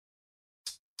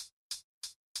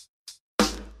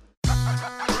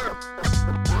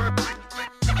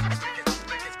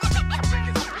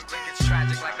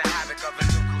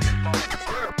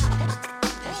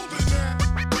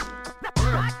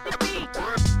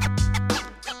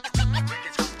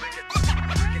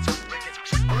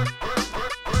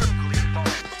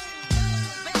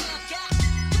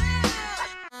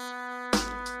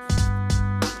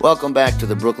Welcome back to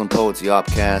the Brooklyn Poets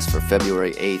Yopcast for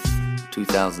February 8th,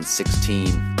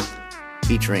 2016,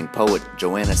 featuring poet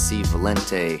Joanna C.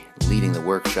 Valente leading the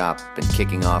workshop and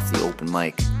kicking off the open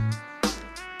mic.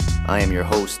 I am your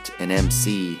host and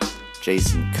MC,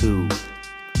 Jason Koo.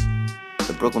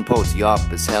 The Brooklyn Poets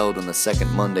Yop is held on the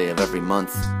second Monday of every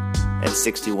month at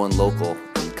 61 Local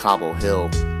in Cobble Hill.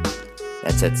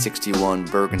 That's at 61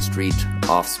 Bergen Street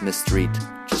off Smith Street,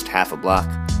 just half a block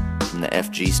from the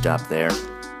FG stop there.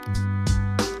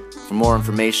 For more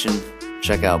information,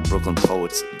 check out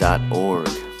brooklynpoets.org.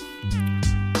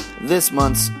 This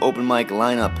month's open mic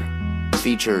lineup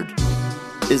featured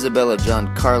Isabella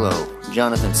Giancarlo,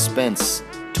 Jonathan Spence,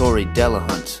 Tori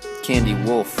Delahunt, Candy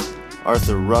Wolf,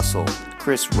 Arthur Russell,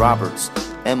 Chris Roberts,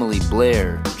 Emily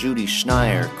Blair, Judy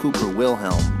Schneier, Cooper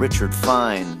Wilhelm, Richard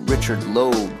Fine, Richard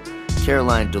Loeb,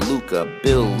 Caroline DeLuca,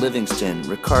 Bill Livingston,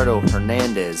 Ricardo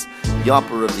Hernandez,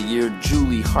 Yopper of the Year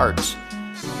Julie Hart,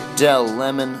 Del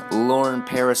Lemon, Lauren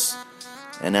Paris,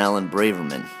 and Alan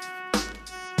Braverman.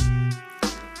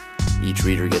 Each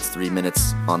reader gets 3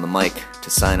 minutes on the mic. To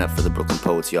sign up for the Brooklyn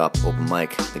Poets Yop open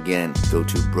mic, again, go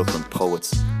to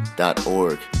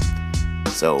brooklynpoets.org.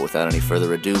 So, without any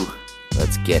further ado,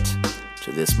 let's get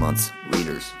to this month's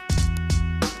readers.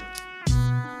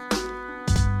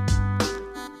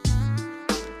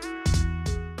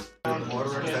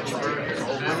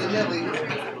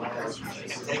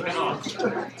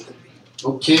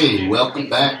 Okay, welcome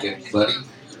back, everybody.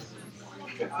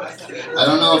 I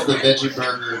don't know if the veggie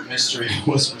burger mystery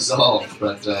was resolved,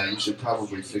 but you should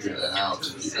probably figure that out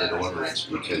if you did order it,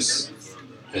 because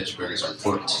veggie burgers are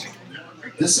important.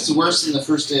 This is worse than the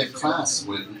first day of class.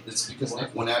 It's because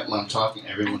when I'm talking,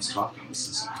 everyone's talking. This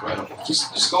is incredible.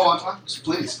 Just go on talking,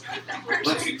 please.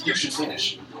 You should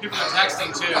finish. People are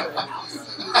texting too.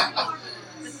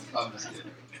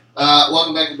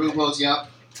 Welcome back to Brooklyn Poets Yop.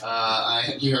 I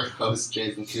am your host,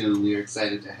 Jason Koo. We are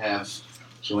excited to have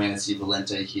Joanna C.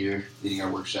 Valente here, leading our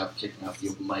workshop, kicking off the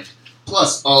open mic.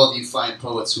 Plus, all of you fine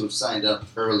poets who have signed up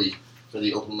early for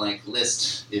the open mic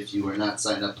list. If you are not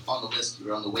signed up on the list, you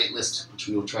are on the wait list, which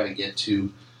we will try to get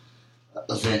to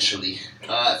eventually.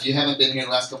 If you haven't been here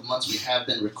the last couple months, we have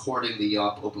been recording the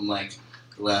Yop open mic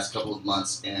the last couple of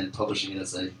months and publishing it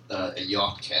as a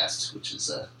Yopcast, which is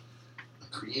a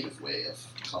creative way of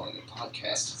calling a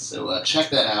podcast. So check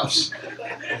that out.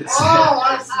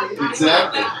 I see.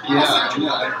 Exactly. Yeah,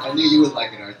 I knew you would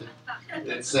like it, Arthur.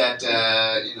 It's at,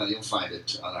 you'll find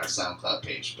it on our SoundCloud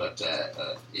page, but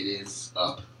it is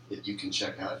up that you can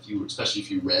check out, especially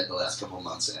if you read the last couple of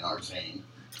months and are vain,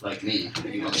 like me.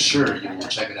 I'm sure you will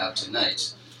check it out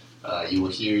tonight. You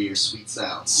will hear your sweet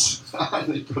sounds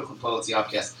on the Brooklyn Poets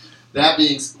Yopcast. That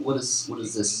being, what is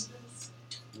this?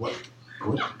 What? A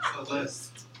list.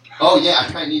 Oh yeah, I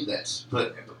probably need that,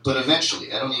 but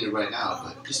eventually. I don't need it right now,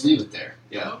 but just leave it there.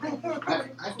 Yeah,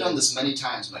 I've done this many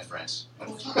times, my friend.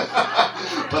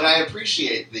 But I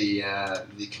appreciate the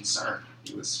concern.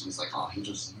 He was like, oh, he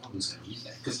doesn't know who's going to read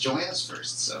that, because Joanna's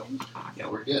first. So yeah,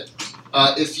 we're good.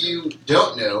 If you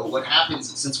don't know what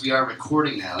happens, since we are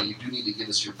recording now, you do need to give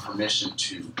us your permission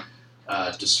to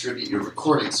distribute your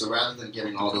recording. So rather than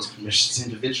getting all those permissions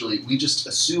individually, we just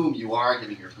assume you are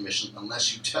giving your permission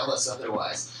unless you tell us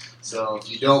otherwise. So if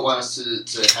you don't want us to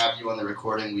have you on the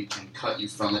recording, we can cut you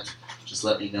from it. Just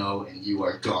let me know and you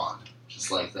are gone.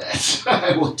 Just like that.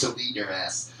 I will delete your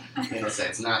ass in a sec.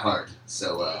 It's not hard.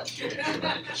 So if you're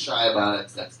shy about it,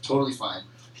 that's totally fine.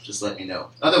 Just let me know.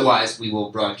 Otherwise, we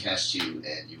will broadcast you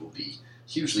and you will be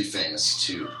hugely famous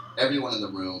to everyone in the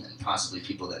room and possibly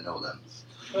people that know them.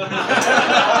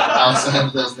 Outside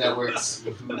of those networks,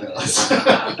 who knows?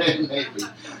 Maybe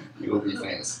you will be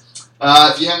famous.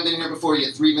 If you haven't been here before, you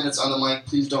get 3 minutes on the mic.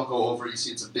 Please don't go over. You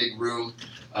see, it's a big room.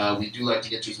 We do like to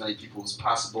get to as many people as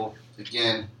possible.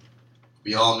 Again,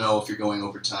 we all know if you're going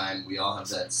over time, we all have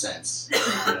that sense.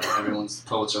 Everyone's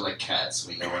poets are like cats.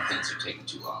 We know when things are taking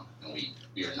too long, and we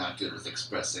are not good with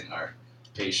expressing our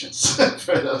patience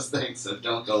for those things. So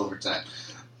don't go over time.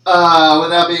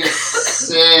 With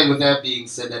that being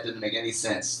said, that didn't make any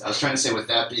sense. I was trying to say with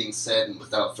that being said and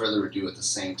without further ado at the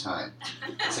same time.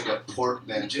 It's like a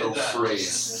portmanteau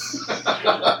phrase.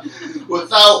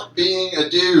 Without being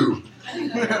ado.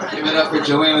 Give it up for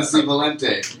Joanna C.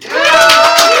 Valente.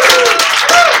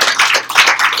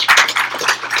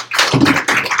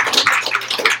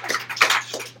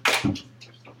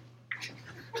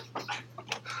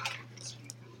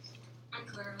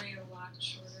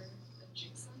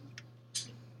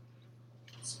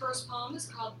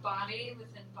 body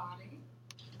within body.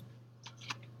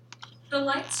 The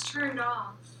lights turned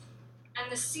off, and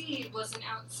the sea wasn't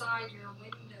outside your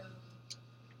window.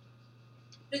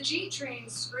 The G train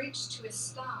screeched to a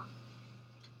stop.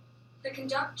 The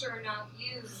conductor, not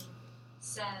you,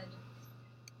 said,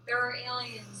 "There are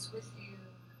aliens with you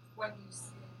when you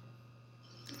sit."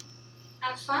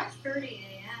 At 5:30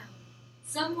 a.m.,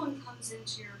 someone comes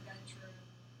into your bedroom,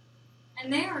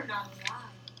 and they are not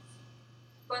alive.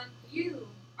 But you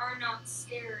are not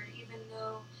scared, even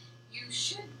though you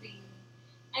should be.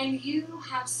 And you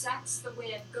have sex the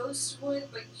way a ghost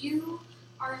would, but you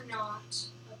are not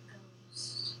a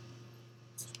ghost.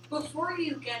 Before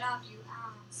you get up, you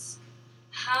ask,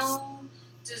 how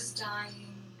does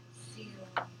dying feel?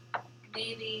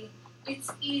 Maybe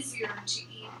it's easier to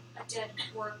eat a dead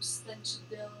corpse than to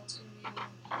build a new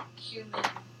human.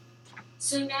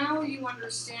 So now you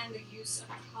understand the use of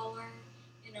color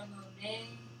in a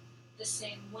Monet, the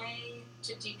same way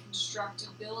to deconstruct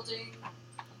a building.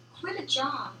 Quit a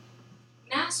job,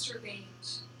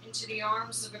 masturbate into the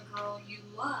arms of a girl you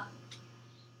love,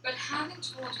 but haven't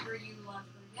told her you love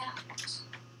her yet.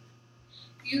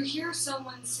 You hear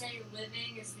someone say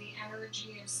living is the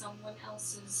energy of someone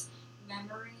else's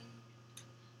memory,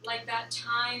 like that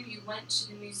time you went to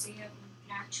the Museum of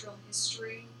Natural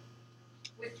History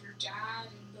with your dad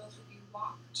and both of you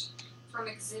walked from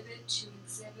exhibit to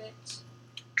exhibit,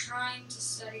 trying to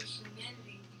study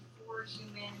humanity before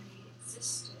humanity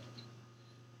existed.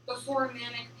 Before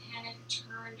manic panic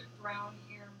turned brown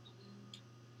hair blue.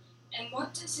 And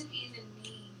what does it even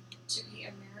mean to be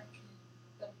American,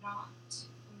 but not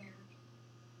American?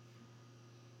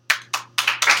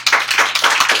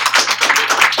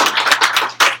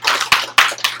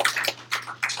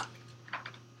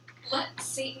 Let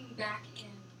Satan back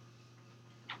in.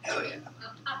 Hell yeah.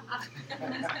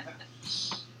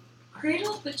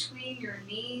 Cradled between your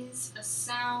knees, a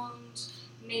sound,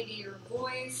 maybe your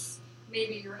voice,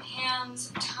 maybe your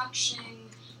hands touching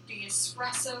the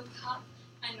espresso cup,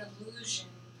 an illusion.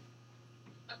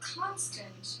 A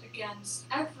constant against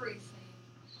everything,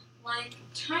 like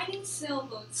tiny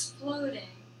sailboats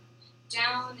floating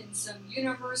down in some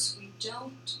universe we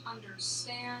don't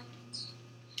understand,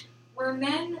 where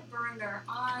men burn their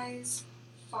eyes,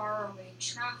 faraway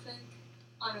traffic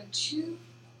on a too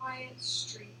quiet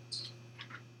street,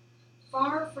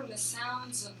 far from the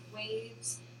sounds of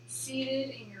waves, seated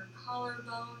in your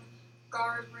collarbone,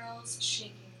 guardrails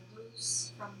shaking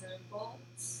loose from their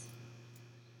bolts.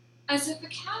 As if a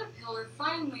caterpillar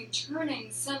finally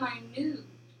turning semi-nude,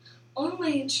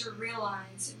 only to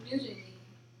realize nudity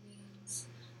means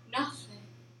nothing.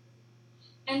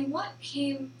 And what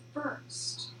came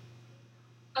first?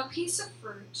 A piece of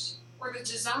fruit, or the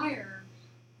desire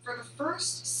for the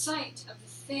first sight of the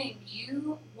thing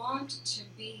you want to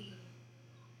be?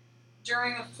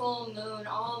 During a full moon,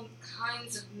 all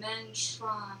kinds of men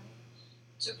try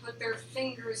to put their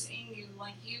fingers in you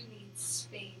like you need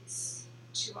space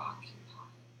to occupy.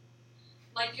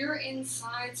 Like your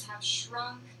insides have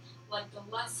shrunk, like the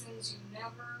lessons you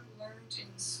never learned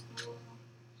in school.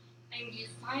 And you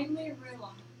finally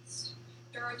realized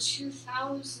there are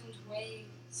 2,000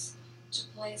 ways to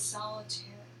play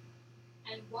solitaire.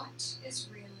 And what is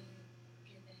really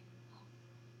giving up?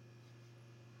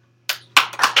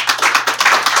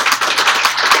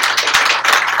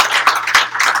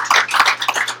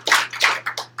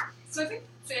 So I think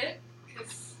that's it,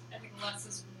 because I think less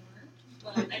is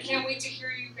more. But I can't wait to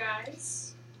hear you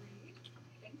guys read.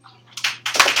 Thank you.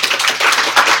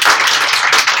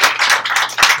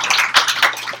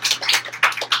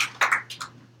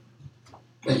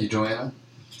 Thank you, Joanna.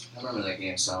 I remember that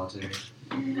game, Solitaire.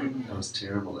 I was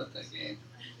terrible at that game.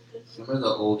 Remember the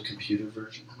old computer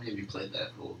version? How many of you played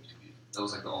that old computer? That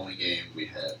was like the only game we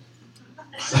had.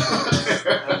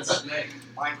 That's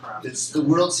Minecraft. The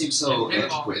world seems so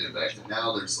antiquated back then.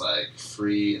 Now there's like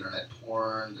free internet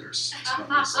porn. There's like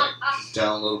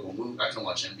downloadable movies. I can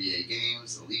watch NBA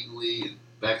games illegally. And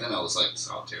back then I was like,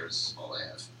 Solitaire is all I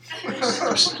have.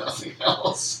 There's nothing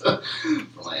else for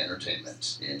my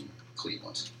entertainment in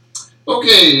Cleveland.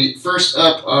 Okay, first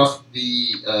up off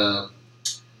the, I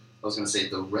was going to say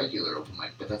the regular open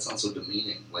mic, but that sounds so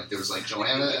demeaning. Like there was like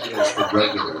Joanna and there's the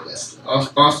regular list.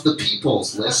 Off the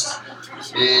people's list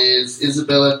is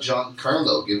Isabella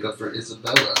Giancarlo. Give it up for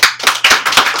Isabella.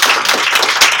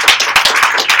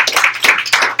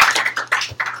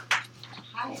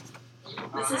 Hi.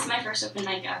 This is my first open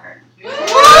mic ever. So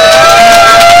if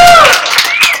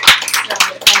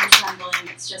I'm trembling,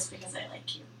 it's just because I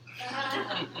like you.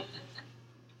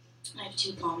 I have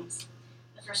 2 poems.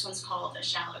 The first one's called A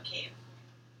Shallow Cave.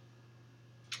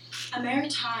 A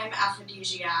maritime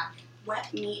aphrodisiac, wet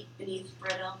meet beneath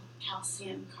brittle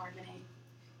calcium carbonate.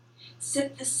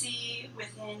 Sip the sea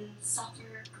within,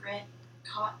 suffer grit,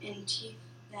 caught in teeth,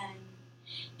 then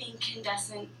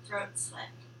incandescent throat slit.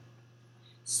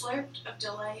 Slurped of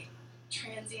delight,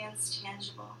 transience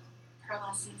tangible,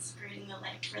 pearlescence greeting the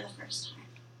lake for the first time.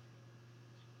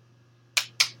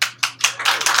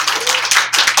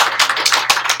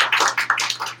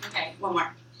 Okay, one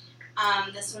more.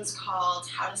 This one's called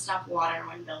How to Stop Water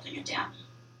When Building a Dam.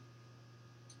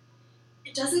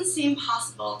 It doesn't seem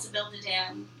possible to build a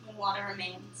dam when water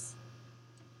remains.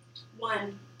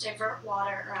 1. Divert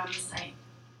water around the site.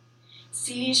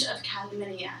 Siege of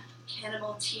Cadmenia,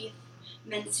 cannibal teeth,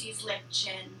 Menzies lick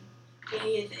chin,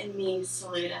 bathe in me,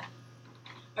 Saluda,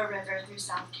 a river through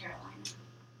South Carolina.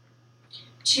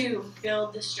 2.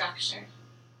 Build the structure.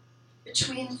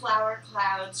 Between flower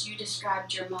clouds, you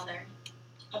described your mother,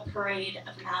 a parade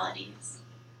of maladies.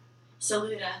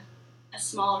 Saluda, a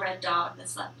small red dog that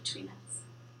slept between us.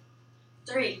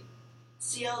 3.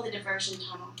 Seal the diversion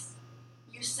tunnels.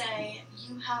 You say,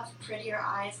 you have prettier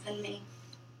eyes than me.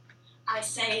 I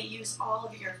say, use all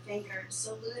of your fingers.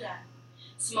 Saluda,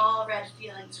 small red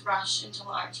feelings rush into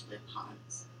large blue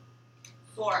ponds.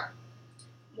 4.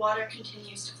 Water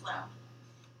continues to flow.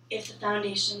 If the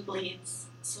foundation bleeds,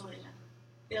 Saluda,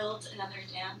 build another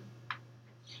dam.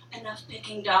 Enough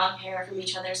picking dog hair from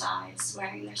each other's eyes,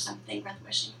 swearing there's something worth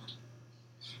wishing on.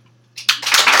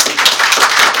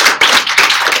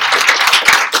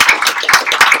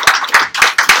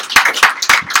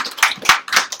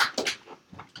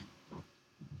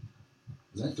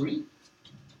 Is that 3? Did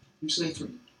you say 3?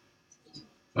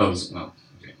 Oh,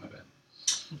 okay, my bad.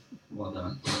 Well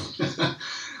done.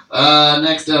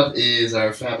 Next up is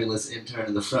our fabulous intern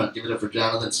in the front. Give it up for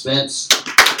Jonathan Spence.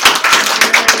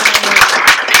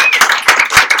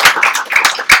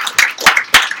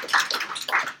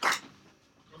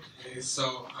 Okay,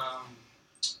 so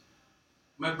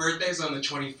my birthday's on the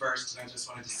 21st, and I just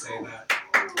wanted to say that.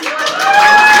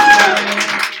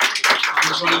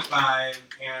 I'm 25,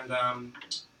 and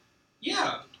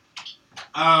yeah.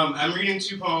 I'm reading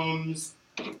 2 poems.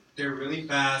 They're really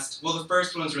fast. Well, the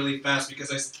first one's really fast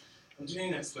because I'm doing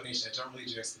an explanation. I don't really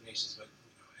do explanations, but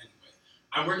anyway.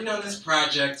 I'm working on this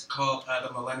project called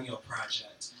the Millennial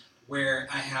Project, where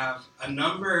I have a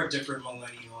number of different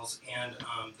millennials, and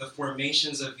the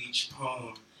formations of each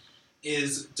poem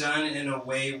is done in a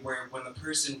way where when the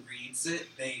person reads it,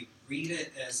 they read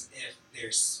it as if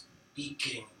they're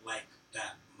speaking like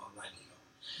that millennial.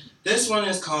 This one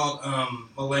is called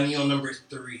Millennial Number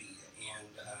 3, and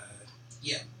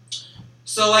yeah.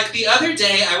 So like the other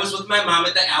day, I was with my mom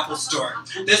at the Apple store.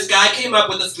 This guy came up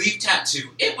with a sleeve tattoo.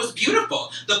 It was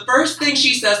beautiful. The first thing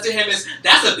she says to him is,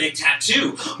 "That's a big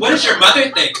tattoo. What does your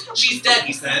mother think?" "She's dead,"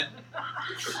 he said.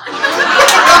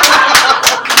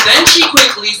 Then she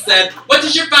quickly said, "What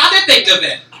does your father think of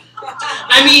it?"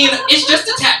 I mean, it's just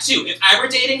a tattoo. If I were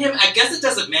dating him, I guess it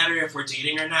doesn't matter if we're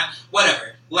dating or not.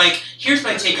 Whatever. Like, here's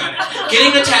my take on it.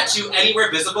 Getting a tattoo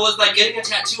anywhere visible is like getting a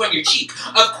tattoo on your cheek.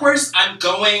 Of course, I'm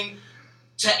going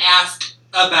to ask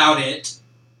about it.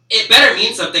 It better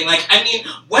mean something. Like, I mean,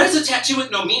 what is a tattoo with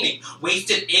no meaning?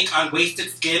 Wasted ink on wasted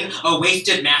skin? A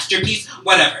wasted masterpiece?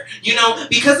 Whatever. You know,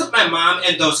 because of my mom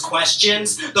and those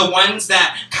questions, the ones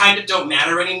that kind of don't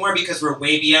matter anymore because we're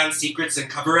way beyond secrets and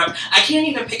cover-up, I can't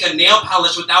even pick a nail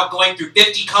polish without going through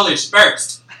 50 colors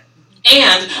first.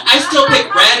 And I still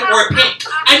pick red or pink.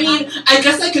 I mean, I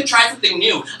guess I could try something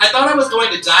new. I thought I was going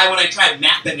to die when I tried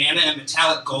matte banana and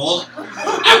metallic gold.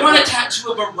 I want a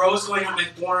tattoo of a rose going on my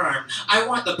forearm. I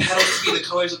want the petals to be the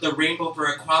colors of the rainbow for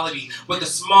equality, with a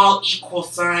small equal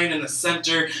sign in the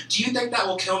center. Do you think that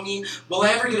will kill me? Will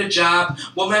I ever get a job?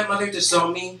 Will my mother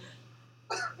disown me?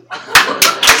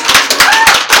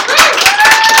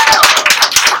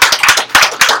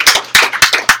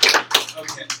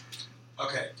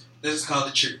 Okay. This is called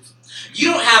the truth.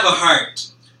 You don't have a heart.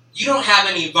 You don't have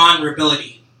any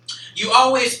vulnerability. You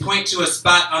always point to a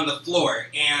spot on the floor,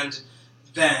 and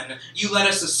then you let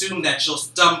us assume that you'll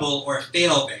stumble or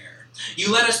fail there.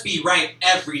 You let us be right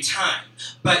every time.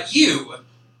 But you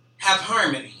have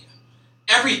harmony.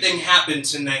 Everything happened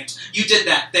tonight. You did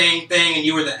that thing, and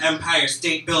you were the Empire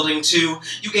State Building too.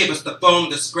 You gave us the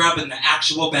foam, the scrub, and the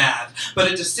actual bath.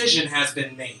 But a decision has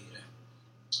been made.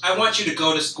 I want you to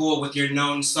go to school with your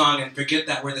known song and forget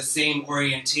that we're the same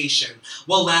orientation.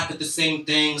 We'll laugh at the same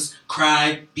things,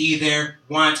 cry, be there,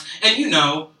 want, and you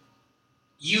know,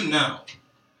 you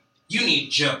need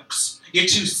jokes. You're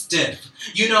too stiff.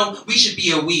 You know, we should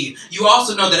be a we. You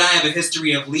also know that I have a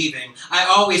history of leaving. I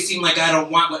always seem like I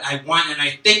don't want what I want, and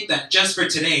I think that just for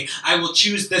today, I will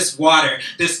choose this water,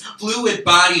 this fluid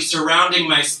body surrounding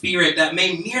my spirit that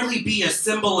may merely be a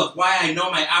symbol of why I know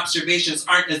my observations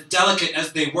aren't as delicate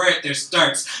as they were at their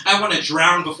starts. I want to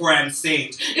drown before I'm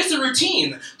saved. It's a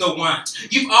routine, the want.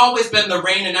 You've always been the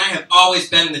rain, and I have always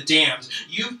been the damned.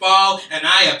 You fall, and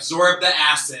I absorb the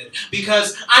acid.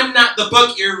 Because I'm not the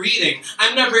book you're reading.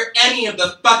 I'm never any of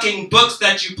the fucking books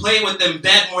that you play with in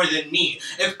bed more than me.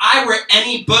 If I were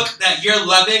any book that you're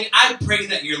loving, I'd pray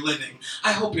that you're living.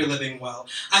 I hope you're living well.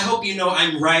 I hope you know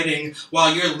I'm writing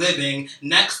while you're living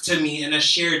next to me in a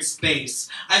shared space.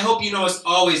 I hope you know it's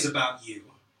always about you.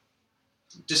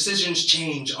 Decisions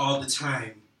change all the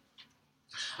time.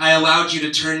 I allowed you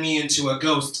to turn me into a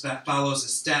ghost that follows a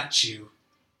statue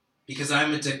because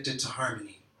I'm addicted to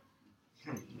harmony.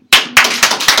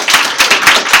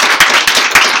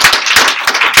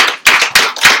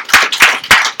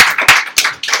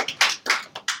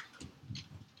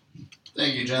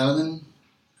 Thank you, Jonathan.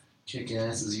 Kick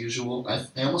ass as usual. I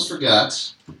almost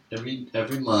forgot.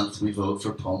 Every month we vote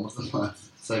for Poem of the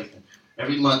Month. It's like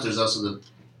every month there's also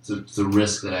the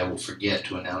risk that I will forget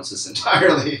to announce this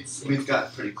entirely. So we've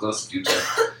gotten pretty close a few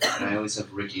times, and I always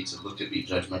have Ricky to look at me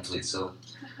judgmentally. So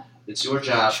it's your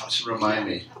job to remind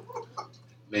me.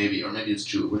 Maybe, or maybe it's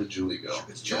Julie. Where did Julie go?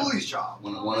 It's Julie's job.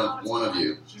 One of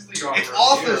you. She's the author. It's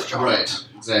author's job. Right,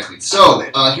 exactly. So,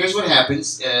 here's what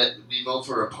happens. We vote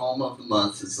for a poem of the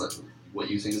month. It's like what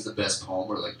you think is the best poem,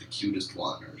 or like the cutest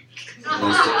one, or the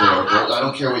most adorable. I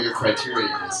don't care what your criteria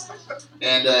is.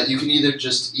 And you can either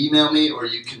just email me, or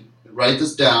you can write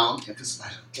this down. Because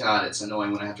God, it's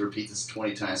annoying when I have to repeat this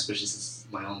 20 times, especially since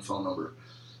it's my own phone number.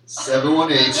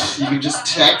 718. You can just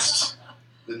text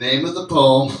the name of the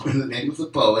poem or the name of the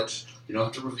poet. You don't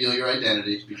have to reveal your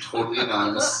identity. Be totally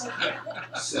anonymous.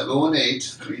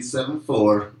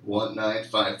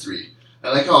 718-374-1953.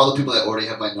 I like how all the people that already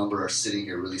have my number are sitting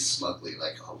here really smugly,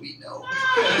 like, oh, we know.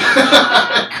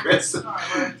 Chris and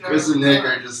Nick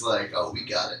are just like, oh, we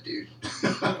got it, dude.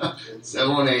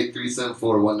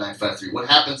 718-374-1953. What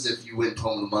happens if you win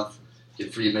Poem of the Month,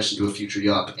 get free admission to a future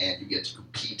YOP, and you get to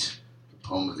compete for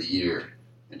Poem of the Year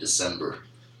in December?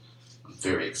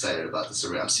 Very excited about this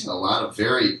already. I'm seeing a lot of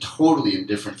very totally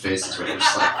indifferent faces right now.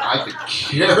 Just like, I could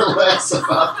care less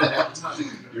about that.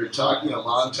 You're talking a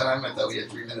long time. I thought we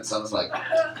had 3 minutes on the mic.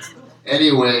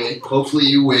 Anyway, hopefully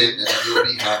you win and you'll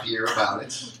be happier about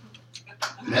it.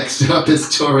 Next up is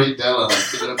Tori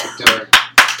Delahunt. Give it up for Tori.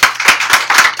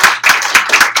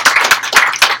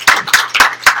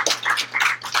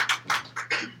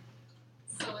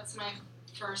 So it's my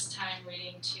first time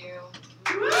reading to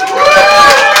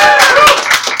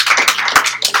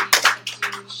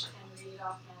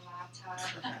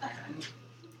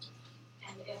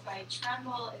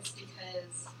tremble is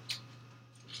because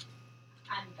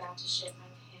I'm about to shit my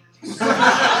pants.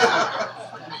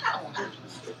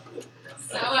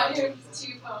 So I have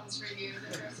 2 poems for you.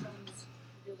 The first one's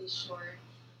really short.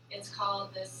 It's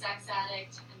called The Sex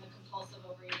Addict and the Compulsive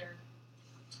Overeater.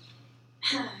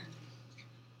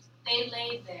 They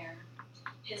laid there.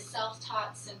 His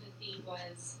self-taught sympathy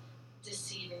was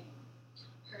deceiving.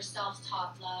 Her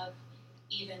self-taught love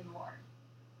even more.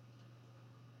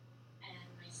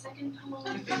 Second poem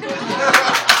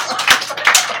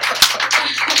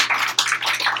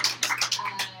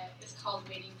is called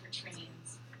Waiting for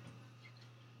Trains.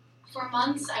 For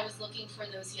months I was looking for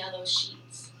those yellow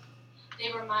sheets.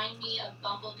 They remind me of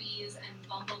bumblebees, and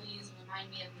bumblebees remind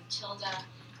me of Matilda,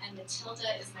 and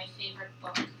Matilda is my favorite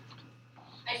book.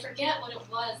 I forget what it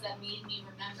was that made me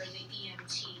remember the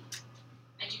EMT.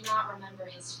 I do not remember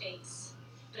his face,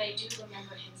 but I do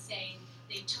remember him saying,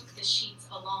 "They took the sheets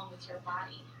along with your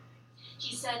body."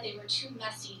 He said they were too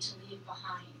messy to leave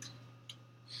behind.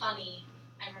 Funny,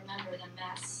 I remember the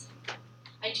mess.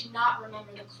 I do not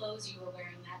remember the clothes you were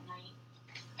wearing that night.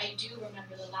 I do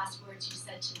remember the last words you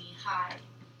said to me, "Hi."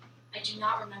 I do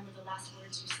not remember the last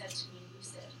words you said to me,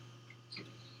 "Lucid."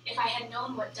 If I had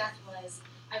known what death was,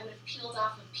 I would have peeled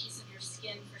off a piece of your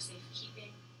skin for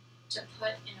safekeeping, to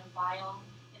put in a vial,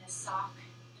 in a sock,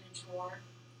 in a drawer.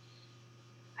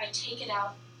 I take it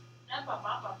out.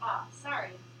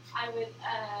 Sorry. I would,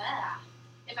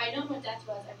 if I'd known what death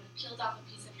was, I would have peeled off a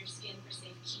piece of your skin for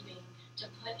safekeeping, to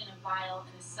put in a vial,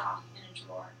 in a sock, in a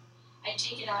drawer. I'd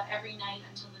take it out every night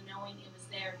until the knowing it was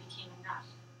there became enough.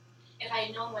 If I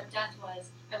had known what death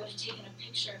was, I would have taken a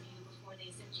picture of you before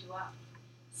they zipped you up.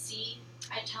 See,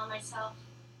 I'd tell myself,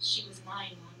 she was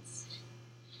mine once.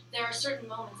 There are certain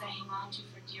moments I hang on to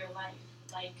for dear life,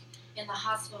 like in the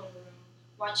hospital room,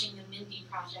 watching the Mindy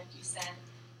Project, you said,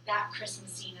 That Chris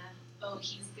Messina, oh,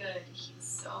 he's good, he's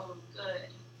so good.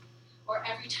 Or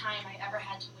every time I ever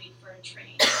had to wait for a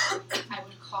train, I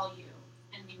would call you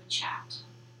and we would chat.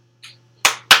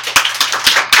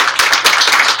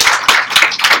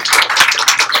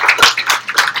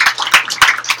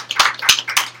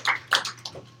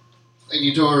 Thank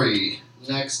you, Tori.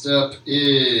 Next up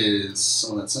is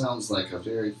someone that sounds like a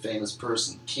very famous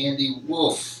person, Candy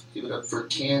Wolf. Give it up for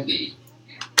Candy.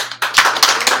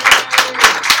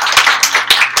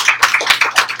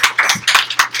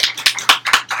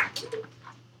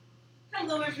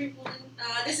 Hello, everyone.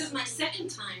 This is my second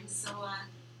time, so I'm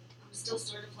still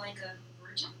sort of like a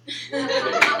virgin.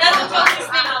 That's the closest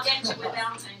thing I'll get to with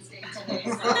Valentine's Day today.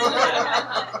 So.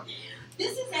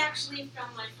 This is actually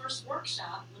from my first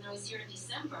workshop when I was here in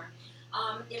December.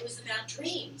 It was about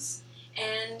dreams,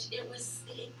 and it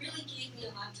really gave me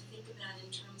a lot to think about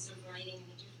in terms of writing in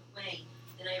a different way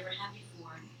than I ever had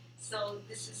before. So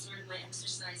this is sort of my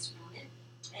exercise from it,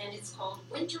 and it's called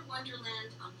Winter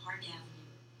Wonderland on Park Avenue.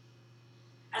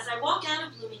 As I walk out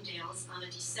of Bloomingdale's on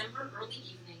a December early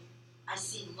evening, I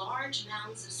see large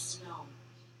mounds of snow.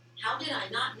 How did I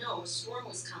not know a storm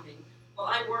was coming while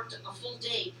I worked a full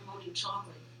day promoting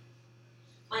chocolate?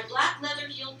 My black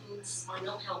leather-heeled boots are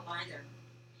no help either.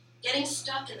 Getting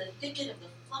stuck in the thicket of the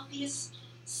fluffiest,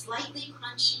 slightly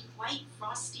crunchy, white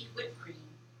frosty whipped cream,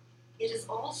 it is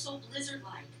all so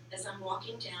blizzard-like as I'm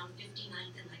walking down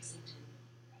 59th and Lexington.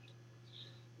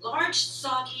 Large,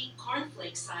 soggy,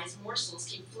 cornflake-sized morsels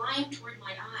keep flying toward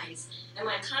my eyes, and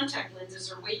my contact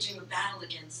lenses are waging a battle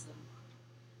against them.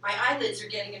 My eyelids are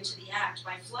getting into the act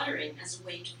by fluttering as a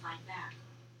way to fight back.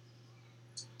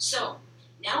 So,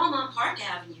 now I'm on Park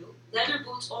Avenue, leather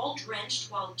boots all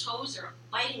drenched while toes are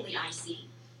bitingly icy.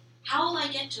 How will I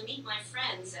get to meet my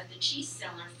friends at the Cheese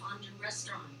Cellar Fondue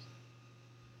restaurant?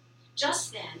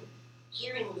 Just then,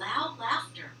 hearing loud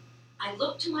laughter, I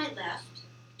look to my left,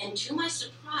 and to my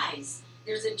surprise,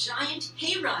 there's a giant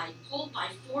hayride pulled by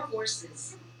 4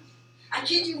 horses. I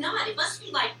kid you not, it must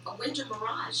be like a winter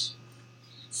mirage.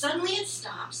 Suddenly it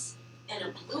stops, and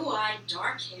a blue-eyed,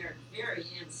 dark-haired, very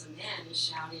handsome man is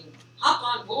shouting, "Hop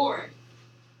on board!"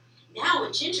 Now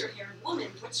a ginger-haired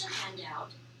woman puts her hand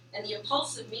out, and the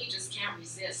impulsive me just can't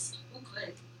resist. Who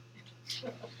could?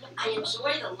 I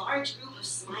enjoy the large group of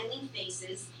smiling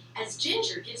faces as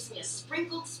Ginger gives me a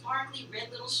sprinkled, sparkly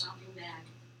red little shopping bag.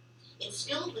 It's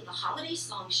filled with a holiday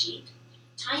song sheet,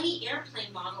 tiny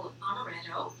airplane bottle of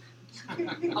amaretto,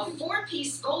 a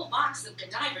 4-piece gold box of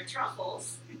Godiva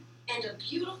truffles, and a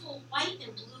beautiful white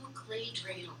and blue clay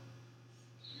dreidel.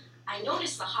 I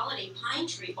notice the holiday pine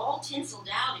tree all tinseled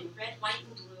out in red, white,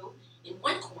 and blue in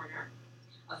one corner,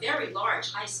 a very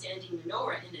large high-standing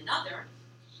menorah in another,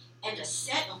 and a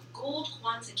set of gold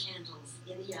Kwanzaa candles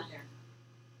in the other.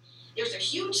 There's a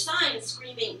huge sign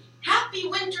screaming, "Happy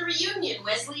Winter Reunion,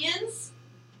 Wesleyans!"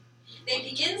 They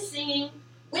begin singing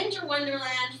Winter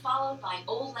Wonderland, followed by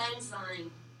Old Lang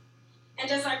Syne.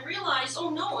 And as I realize, oh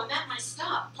no, I'm at my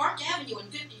stop, Park Avenue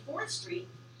and 54th Street,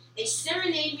 they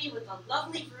serenade me with a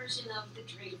lovely version of the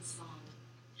dreidel song.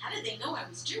 How did they know I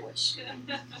was Jewish?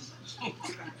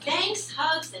 Thanks,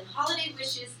 hugs, and holiday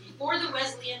wishes before the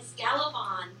Wesleyans gallop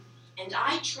on, and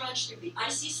I trudge through the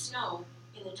icy snow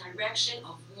in the direction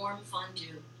of warm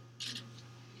fondue.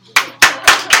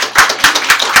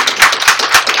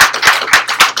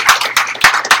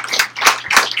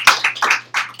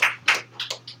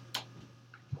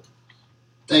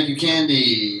 Thank you,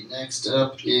 Candy. Next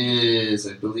up is,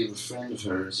 I believe, a friend of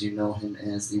hers. You know him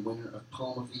as the winner of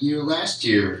Poem of the Year last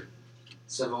year.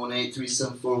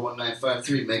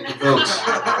 718-374-1953. Make the vote.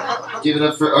 Give it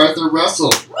up for Arthur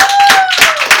Russell.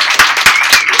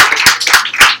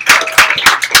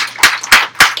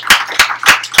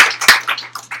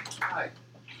 Hi.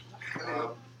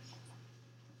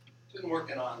 Been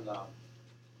working on a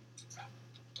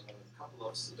couple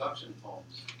of seduction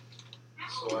poems.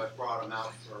 So I brought them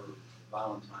out for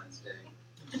Valentine's Day.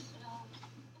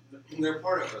 They're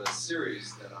part of a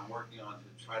series that I'm working on to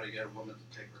try to get a woman to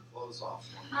take her clothes off.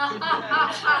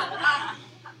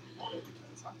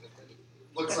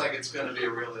 Looks like it's going to be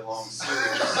a really long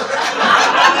series.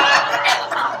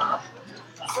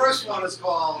 The first one is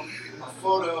called A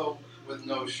Photo with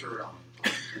No Shirt On.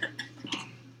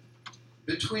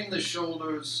 Between the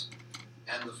shoulders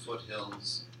and the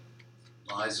foothills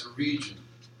lies a region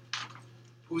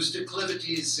whose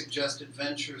declivities suggest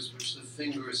adventures which the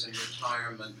fingers in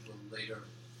retirement will later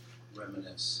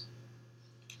reminisce.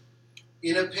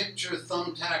 In a picture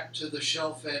thumbtacked to the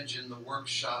shelf edge in the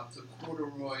workshop, the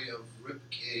corduroy of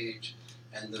ribcage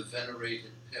and the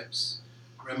venerated pips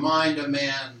remind a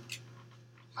man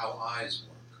how eyes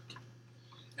work,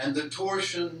 and the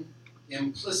torsion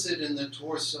implicit in the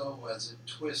torso as it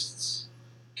twists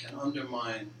can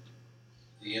undermine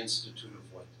the Institute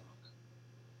of Whitelock.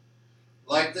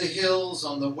 Like the hills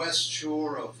on the west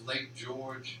shore of Lake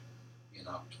George in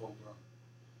October,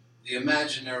 the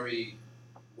imaginary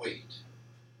weight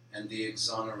and the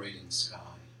exonerating sky.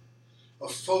 A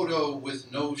photo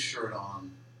with no shirt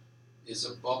on is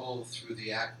a bubble through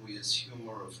the aqueous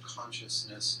humor of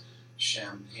consciousness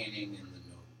champagning in the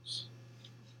nose.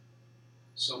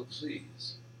 So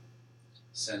please,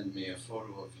 send me a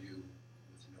photo of you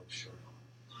with no shirt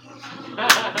on.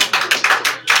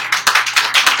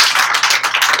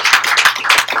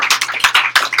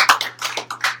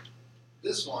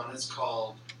 This one is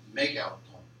called Makeout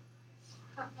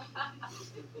Poem.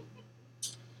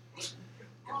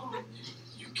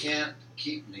 You can't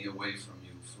keep me away from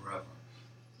you forever.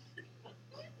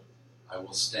 I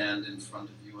will stand in front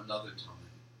of you another time.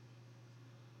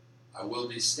 I will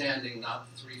be standing not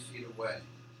 3 feet away.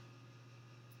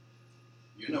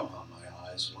 You know how my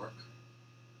eyes work.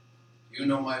 You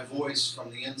know my voice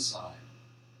from the inside.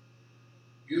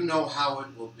 You know how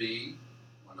it will be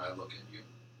when I look at you,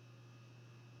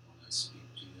 when I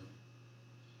speak to you.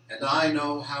 And I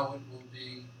know how it will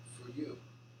be for you.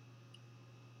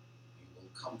 You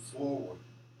will come forward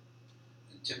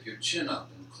and tip your chin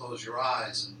up and close your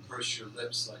eyes and purse your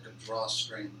lips like a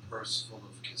drawstring purse full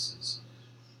of kisses.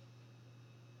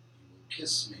 You will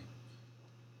kiss me.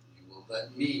 You will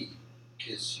let me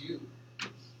kiss you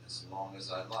as long as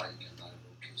I like, and I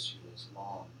will kiss you as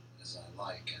long as I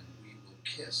like, and we will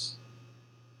kiss.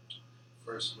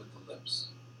 First with the lips,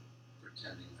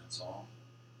 pretending that's all.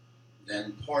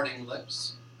 Then parting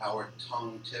lips, our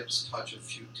tongue tips touch a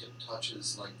few tip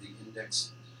touches like the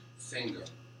index finger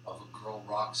of a girl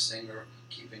rock singer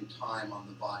keeping time on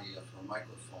the body of her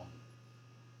microphone.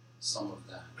 Some of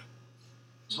that.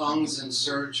 Tongues in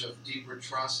search of deeper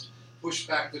trust, push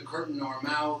back the curtain our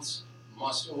mouths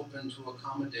must open to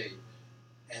accommodate,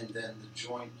 and then the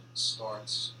joint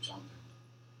starts jumping.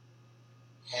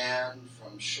 Hand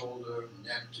from shoulder,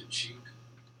 neck to cheek,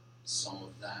 some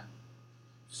of that.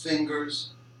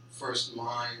 Fingers, first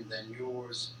mine, then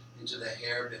yours, into the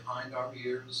hair behind our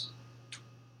ears,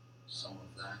 some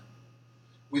of that.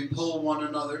 We pull one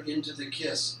another into the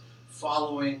kiss,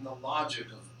 following the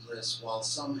logic of bliss, while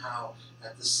somehow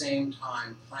at the same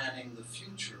time planning the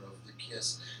future of the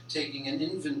kiss, taking an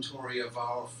inventory of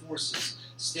our forces,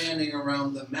 standing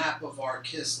around the map of our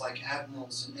kiss like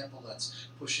admirals in epaulets,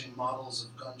 pushing models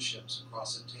of gunships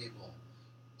across a table,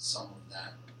 some of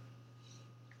that.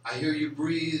 I hear you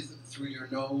breathe through your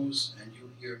nose, and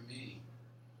you hear me,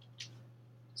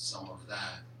 some of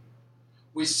that.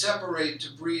 We separate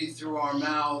to breathe through our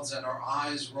mouths, and our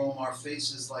eyes roam our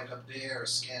faces like a bear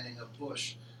scanning a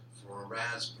bush for a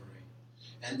raspberry.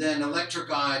 And then,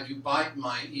 electric-eyed, you bite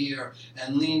my ear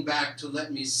and lean back to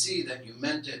let me see that you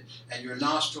meant it, and your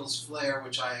nostrils flare,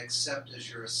 which I accept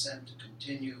as your assent to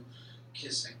continue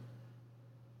kissing.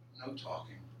 No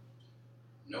talking,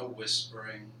 no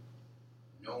whispering,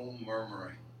 no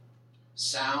murmuring.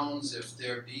 Sounds, if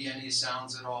there be any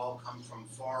sounds at all, come from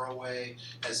far away,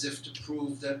 as if to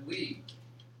prove that we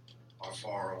are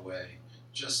far away.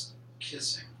 Just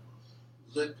kissing,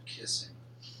 lip kissing,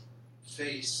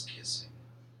 face kissing,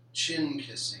 chin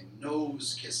kissing,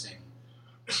 nose kissing,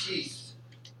 teeth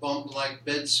bump like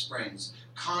bed springs,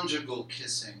 conjugal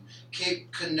kissing,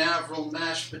 Cape Canaveral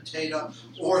mashed potato,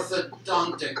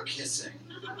 orthodontic kissing,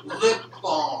 lip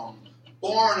balm,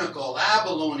 barnacle,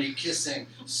 abalone kissing,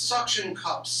 suction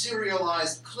cup,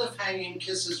 serialized cliff-hanging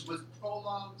kisses with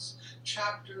prologues,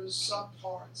 chapters,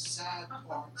 subparts, sad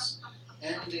parts,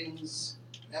 endings,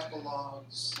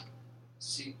 epilogues,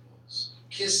 sequels.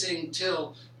 Kissing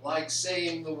till, like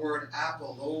saying the word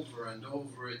apple over and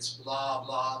over, it's blah,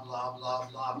 blah, blah, blah,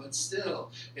 blah, but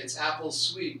still, it's apple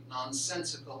sweet,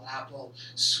 nonsensical apple,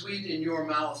 sweet in your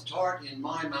mouth, tart in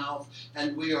my mouth,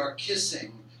 and we are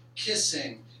kissing,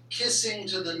 kissing, kissing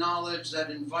to the knowledge that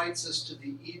invites us to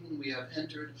the Eden we have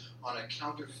entered on a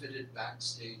counterfeited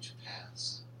backstage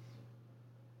pass.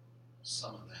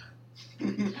 Some of that.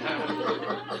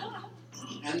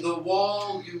 And the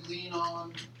wall you lean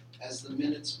on as the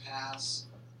minutes pass,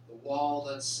 the wall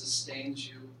that sustains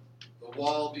you, the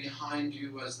wall behind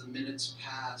you as the minutes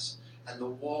pass, and the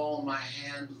wall my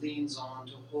hand leans on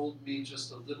to hold me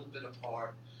just a little bit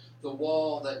apart, the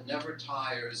wall that never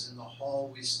tires in the hall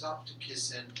we stopped to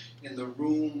kiss in the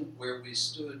room where we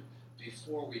stood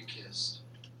before we kissed.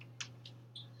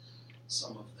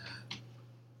 Some of that.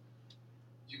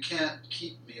 You can't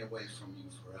keep me away from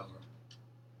you forever.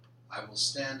 I will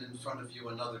stand in front of you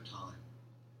another time.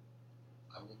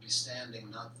 I will be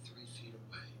standing not 3 feet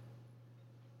away.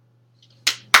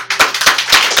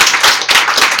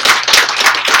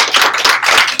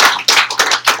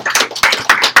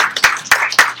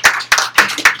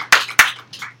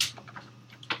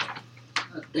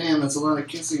 That's a lot of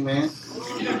kissing, man.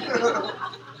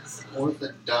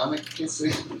 Orthodontic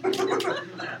kissing. I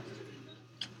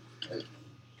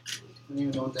don't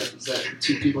even know what that is. That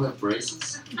two people have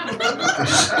braces? One of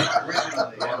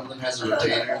them has a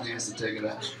retainer and he has to take it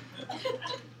out.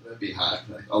 That'd be hot.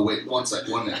 Like, oh wait, 1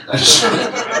 minute.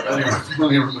 Let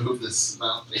me remove this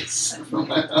mouthpiece from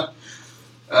my mouth.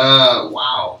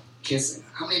 Wow, kissing.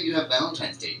 How many of you have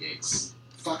Valentine's Day dates?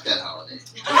 Fuck that holiday.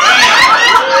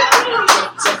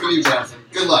 Except for you, Jonathan.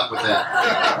 Good luck with that.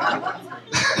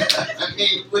 I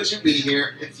mean, would you be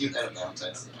here if you had a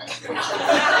Valentine's Day? No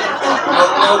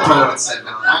poet said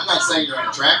no. I'm not saying you're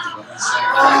unattractive.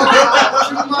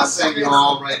 I'm not saying you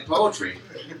all write poetry.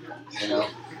 You know,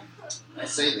 I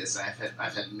say this. I've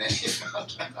had many. I'm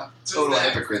a total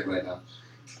hypocrite right now,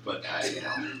 but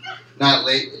not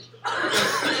lately.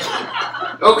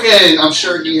 Okay, I'm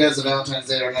sure he has a Valentine's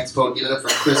Day. Our next poet. Give it up for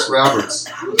Chris Roberts.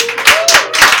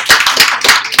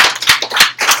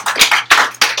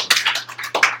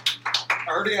 I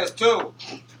heard he has two.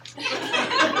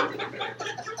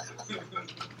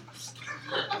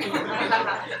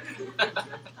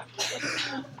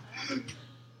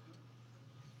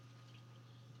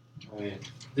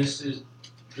 Alright, this is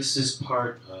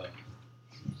part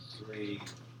 3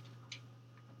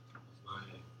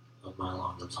 of my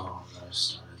longer poem that I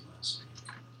started last week.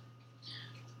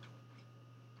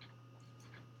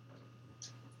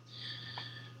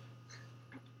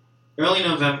 Early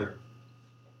November.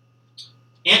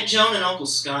 Aunt Joan and Uncle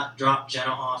Scott dropped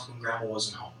Jenna off when Grandma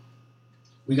wasn't home.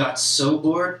 We got so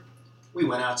bored, we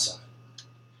went outside.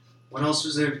 What else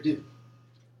was there to do?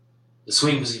 The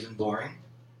swing was even boring.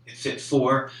 It fit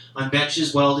 4 on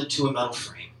benches welded to a metal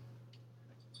frame.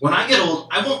 When I get old,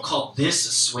 I won't call this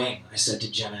a swing, I said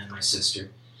to Jenna and my sister.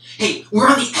 Hey, we're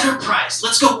on the Enterprise.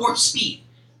 Let's go warp speed.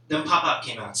 Then Pop-Pop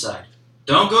came outside.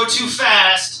 Don't go too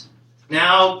fast.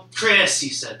 Now, Chris, he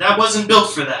said, that wasn't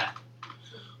built for that.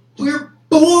 We're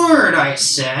bored, I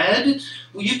said.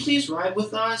 Will you please ride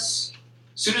with us?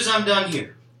 Soon as I'm done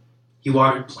here. He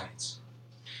watered plants.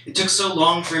 It took so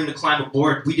long for him to climb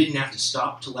aboard, we didn't have to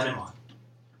stop to let him on.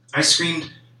 I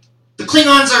screamed, the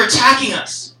Klingons are attacking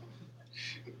us!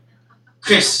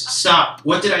 Chris, stop.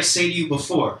 What did I say to you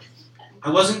before?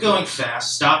 I wasn't going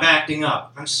fast. Stop acting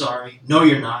up. I'm sorry. No,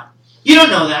 you're not. You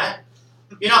don't know that.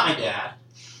 You're not my dad.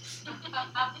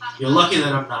 You're lucky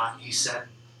that I'm not, he said.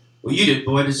 Well, you did,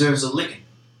 boy, deserves a licking.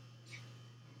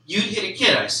 You'd hit a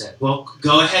kid, I said. Well,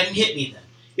 go ahead and hit me then.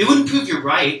 It wouldn't prove you're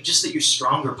right, just that you're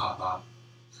stronger, Pop-Pop.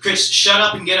 Chris, shut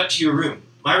up and get up to your room.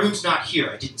 My room's not here,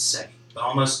 I didn't say, but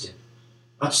almost did.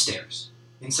 Upstairs.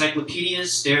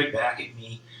 Encyclopedias stared back at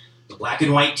me. The black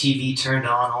and white TV turned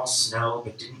on all snow,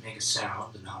 but didn't make a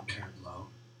sound. The knob turned low.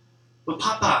 But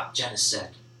Pop-Pop, Jenna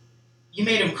said, you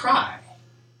made him cry.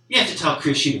 You have to tell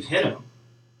Chris you'd have hit him.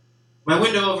 My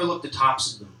window overlooked the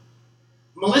tops of them.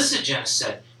 Melissa, Jenna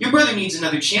said, your brother needs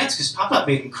another chance because Pop-Pop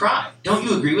made him cry. Don't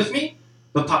you agree with me?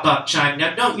 But Pop-Pop chimed,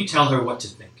 now don't you tell her what to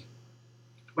think.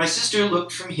 My sister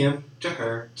looked from him to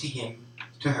her, to him,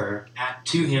 to her,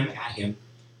 to him, at him.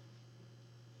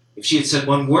 If she had said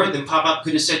one word, then Pop-Pop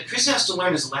could have said, Chris has to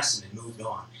learn his lesson, and moved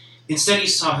on. Instead, he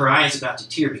saw her eyes about to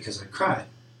tear because I cried.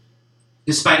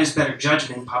 Despite his better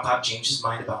judgment, Pop-Pop changed his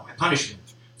mind about my punishment,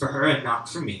 for her and not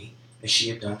for me, as she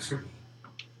had done for me.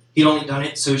 He'd only done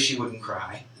it so she wouldn't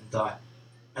cry, and thought,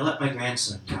 I let my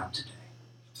grandson down today.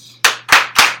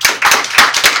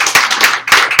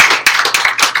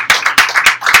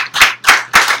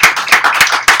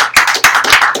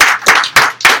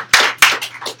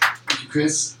 Thank you,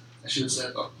 Chris. I should have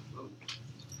said, oh.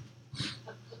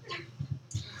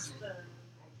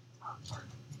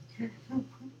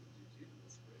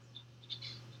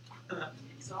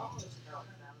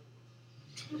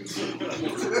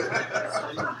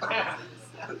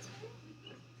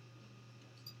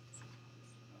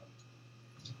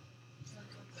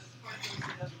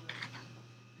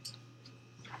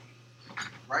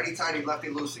 Righty-tighty,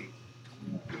 lefty-loosey.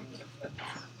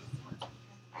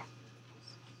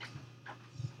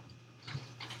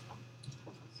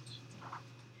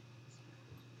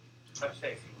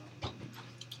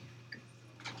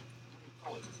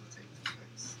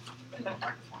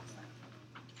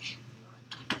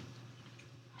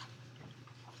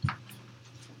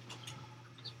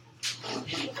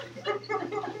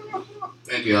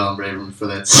 Thank you, Alan Braverman, for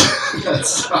that song.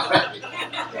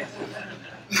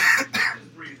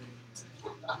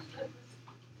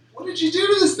 What did you do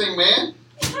to this thing, man?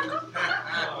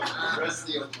 Press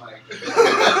the mic.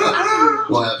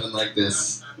 What happened like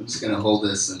this? I'm just going to hold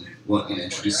this and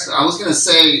introduce. I was going to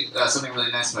say something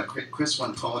really nice about Chris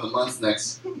won Poem of the Month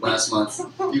last month.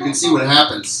 You can see what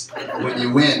happens when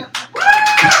you win.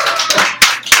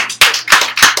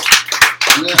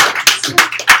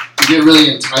 You get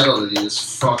really entitled and you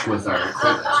just fuck with our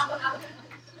equipment.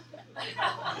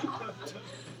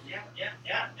 Give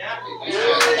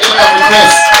it up for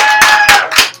Chris.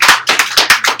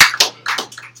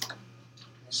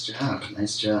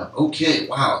 Nice job. Okay,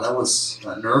 wow, that was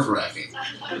nerve-wracking.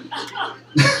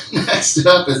 Next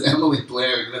up is Emily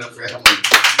Blair. Give it up for Emily.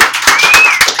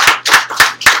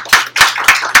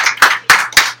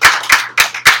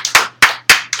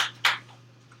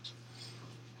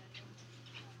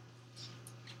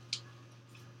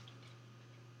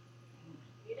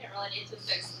 You didn't really need to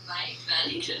fix the mic, then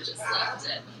you could have just left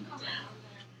it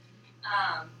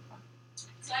down.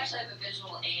 So I actually have a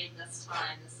visual aid this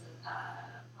time. This is,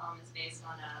 poem is based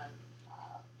on a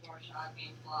Rorschach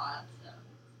being flawed, so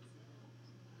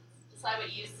decide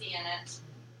what you see in it.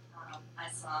 I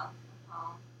saw a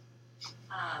poem.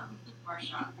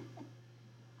 Rorschach.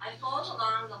 I fold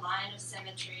along the line of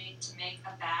symmetry to make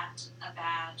a bat, a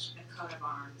badge, a coat of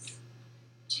arms.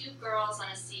 Two girls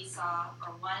on a seesaw,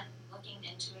 or one looking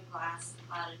into a glass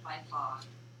clouded by fog.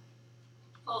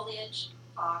 Foliage,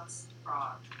 fox,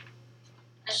 frog.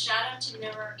 A shadow to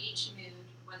mirror each mood,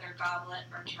 whether goblet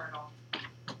or turtle.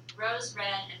 Rose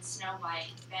red and snow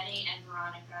white, Betty and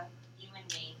Veronica, you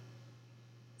and me.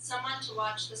 Someone to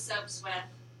watch the soaps with,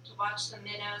 to watch the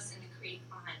minnows in the creek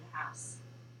behind the house.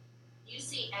 You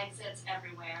see exits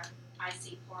everywhere, I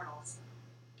see portals.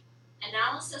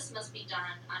 Analysis must be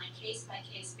done on a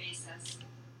case-by-case basis,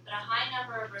 but a high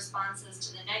number of responses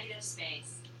to the negative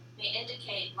space may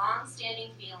indicate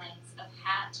long-standing feelings of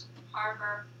hat,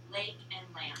 harbor, lake, and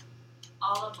lamp,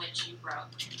 all of which you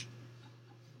broke.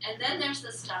 And then there's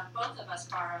the stuff both of us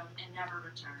borrowed and never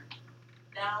returned.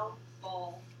 Bell,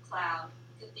 bowl, cloud,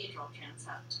 cathedral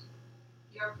transept.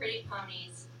 Your pretty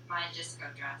ponies, my disco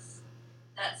dress.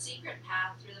 That secret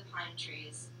path through the pine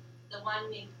trees, the one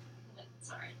we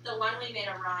made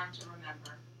a rhyme to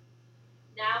remember.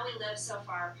 Now we live so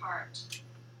far apart.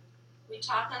 We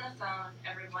talk on the phone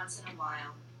every once in a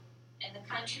while, and the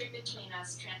country between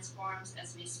us transforms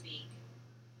as we speak.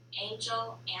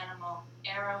 Angel, animal,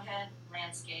 arrowhead,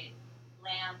 landscape,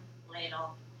 lamb,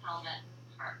 ladle, helmet,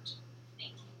 heart.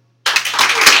 Thank you.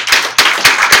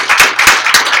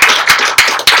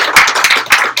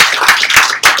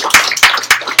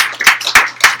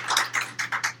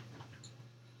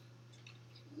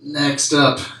 Next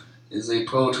up is a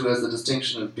poet who has the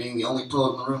distinction of being the only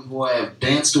poet in the room who I have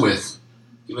danced with.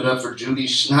 Give it up for Judy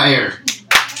Schneier.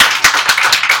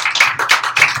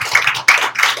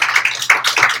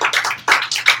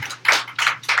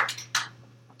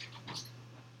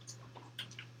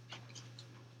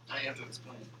 Now you have to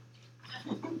explain.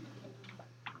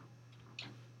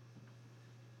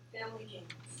 Family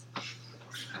games.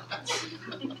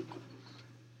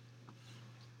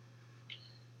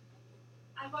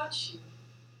 I watch you,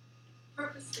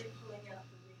 purposely pulling out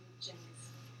the weighted Jenny's,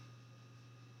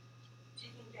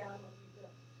 taking down what we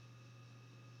built,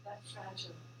 that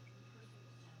fragile, imperfect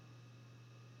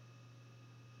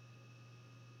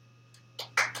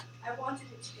sound. I wanted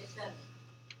it to get better,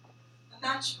 a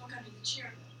matchbook under the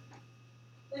chair better.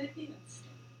 Let it be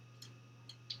unsteady.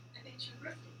 I baked you a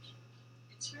birthday cake.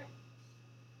 It's ready.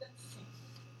 Let's sing.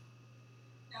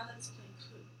 Now let's play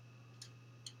Clue.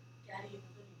 Daddy in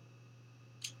the living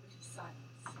room, with his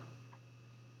silence.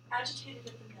 Agitated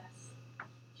at the mess,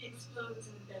 he explodes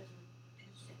in the bedroom in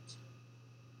a fit.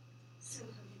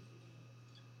 Soon he'll leave the game.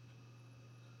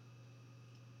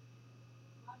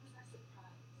 Why was I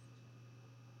surprised?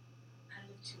 I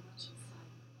lived too much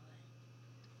inside my mind.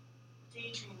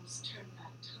 Daydreams turn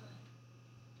back time.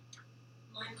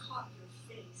 Mine caught your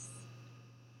face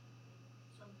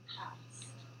from the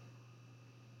past.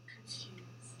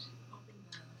 Confused,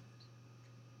 open-mouthed,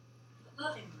 but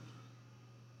lovingly,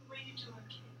 the way you do our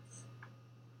kids,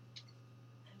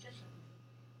 and differently.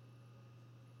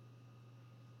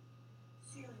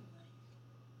 Ceiling light,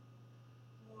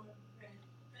 warm red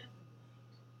bedroom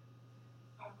light,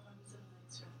 our arms and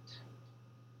legs wrapped tight.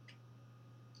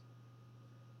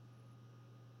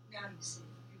 Now you see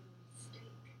the real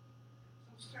mistake,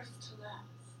 from first to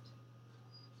last.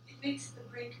 It makes the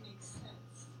break make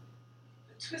sense,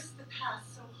 but twist the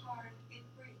past so hard it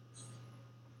breaks.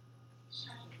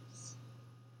 Shadows,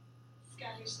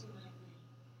 scatters through my brain.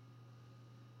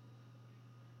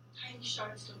 Tiny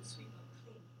shards don't sweep up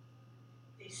clean.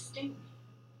 They sting me,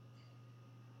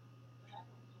 but I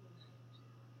won't pull them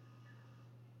out.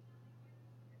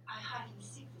 I hide and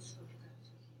seek this photograph of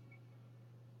you.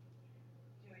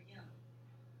 You're young.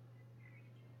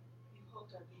 You hold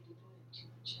our baby boy up to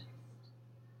your chest.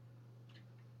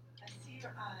 I see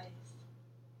your eyes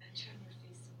and turn your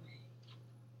face away.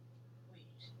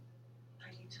 Wait,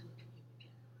 I need to look at you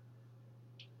again.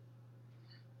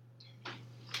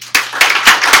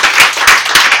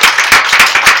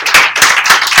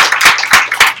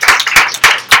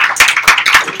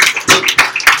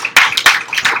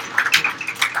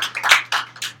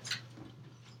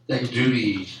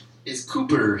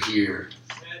 Cooper here.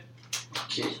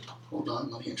 Okay, hold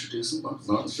on, let me introduce him.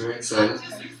 Martin's very excited.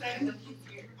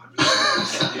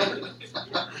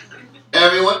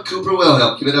 Everyone, Cooper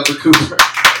Wilhelm. Give it up for Cooper.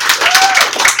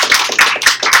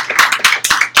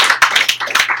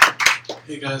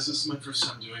 Hey guys, this is my first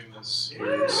time doing this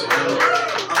here, so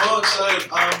I'm all excited.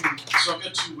 So I've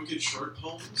got 2 wicked short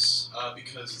poems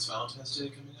because it's Valentine's Day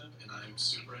coming up, and I'm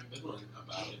super ambivalent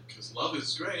about it because love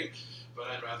is great, but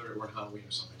I'd rather it were Halloween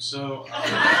or something. So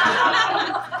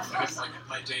I guess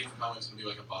my date for Halloween is gonna be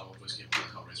like a bottle of whiskey and a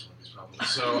Hellraiser movies probably.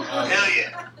 So Hell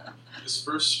yeah! This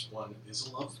first one is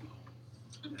a love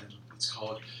poem, and it's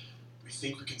called "We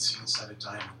Think We Can See Inside a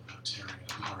Diamond Without Tearing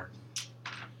It Apart."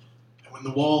 When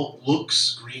the wall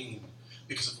looks green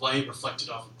because of light reflected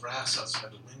off of grass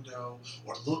outside the window,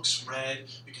 or looks red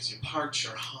because you parked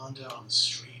your Honda on the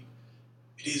street,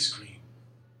 it is green,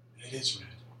 and it is red.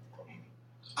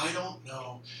 I don't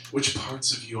know which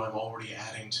parts of you I'm already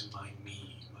adding to my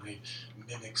me, my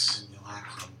mimic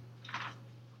simulacrum.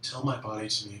 Tell my body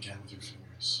to me again with your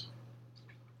fingers.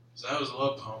 So that was a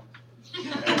love poem.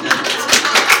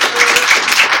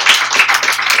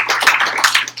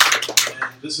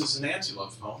 This is an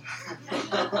anti-love poem,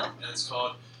 and it's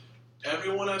called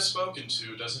 "Everyone I've Spoken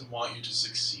to Doesn't Want You to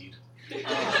Succeed."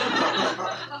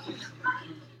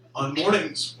 On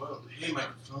mornings, whoa, hey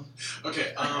microphone.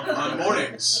 Okay, on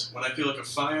mornings when I feel like a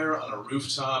fire on a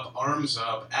rooftop, arms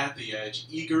up, at the edge,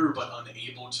 eager but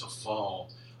unable to fall,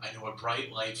 I know a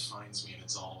bright light finds me and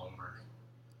it's all over.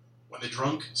 When the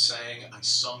drunk sang, I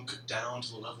sunk down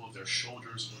to the level of their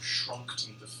shoulders or shrunk to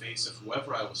meet the face of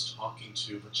whoever I was talking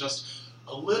to, but just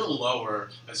a little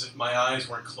lower, as if my eyes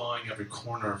weren't clawing every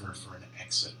corner of her for an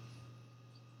exit.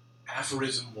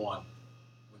 Aphorism 1.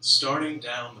 When starting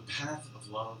down the path of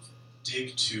love,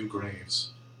 dig 2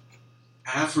 graves.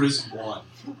 Aphorism 1.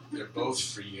 They're both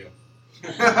for you.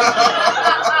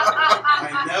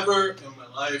 I never in my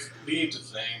life believed a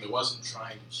thing that wasn't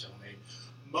trying to kill me.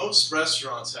 Most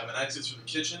restaurants have an exit through the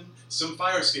kitchen. Some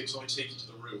fire escapes only take you to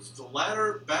the roof. The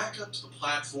ladder back up to the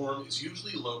platform is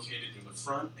usually located near the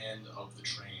front end of the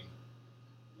train.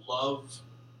 Love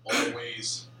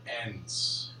always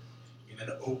ends in an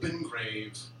open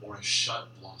grave or a shut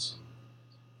blossom.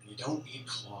 And you don't need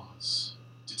claws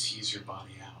to tease your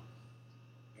body out.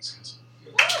 Thanks, guys.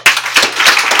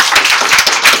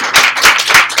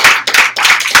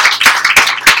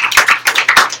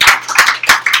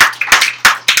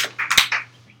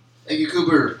 Thank you,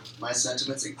 Cooper. My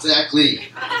sentiments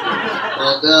exactly.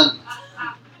 Well done.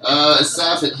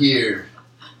 Safet here.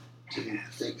 Didn't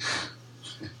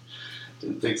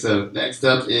think so. Next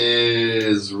up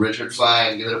is Richard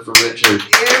Fine. Give it up for Richard.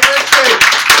 Yeah, Richard!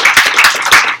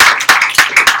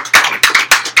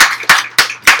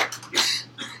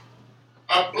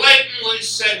 A blatantly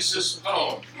sexist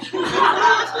poem.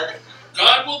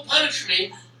 God will punish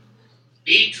me.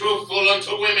 Be truthful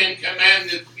unto women,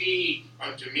 commandeth he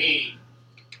unto me.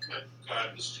 But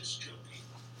God was just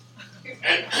joking.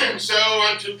 And so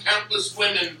unto countless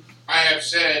women I have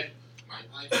said, my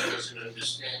wife doesn't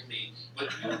understand me, but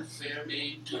you, fair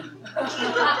maid, do.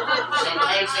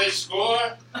 Sometimes I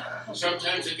score,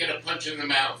 sometimes I get a punch in the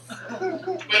mouth.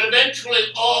 But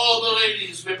eventually all the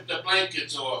ladies rip the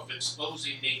blankets off,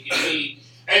 exposing naked me,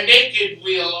 and naked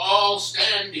we'll all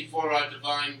stand before our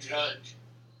divine judge.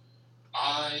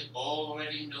 I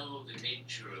already know the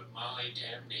nature of my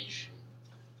damnation.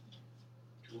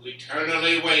 To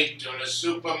eternally wait on a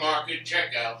supermarket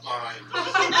checkout line,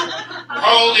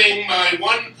 holding my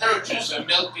one purchase, a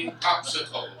melting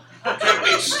popsicle,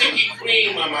 dripping sticky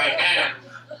cream on my hand,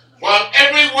 while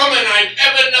every woman I've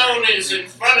ever known is in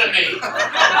front of me,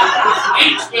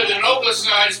 each with an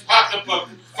oversized pocketbook,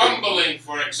 fumbling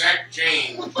for exact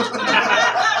change.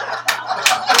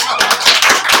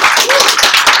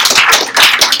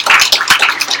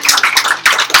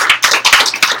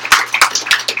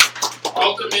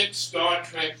 Ultimate Star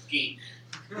Trek geek.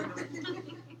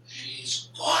 She's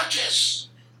gorgeous.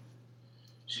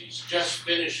 She's just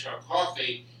finished her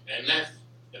coffee and left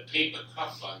the paper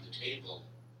cup on the table.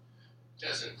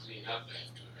 Doesn't clean up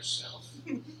after herself.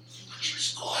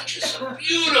 She's gorgeous, a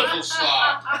beautiful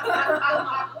slob.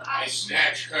 I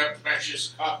snatch her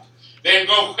precious cup, then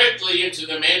go quickly into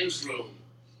the men's room.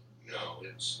 No,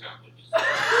 it's not what you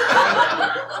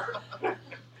think.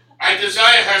 I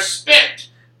desire her spit.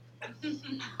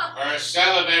 Her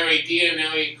salivary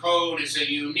DNA code is as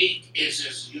unique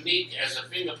as a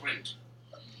fingerprint.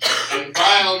 And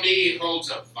vile me holds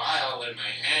a vial in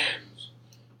my hands.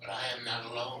 But I am not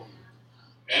alone.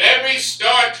 At every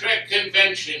Star Trek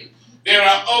convention, there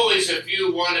are always a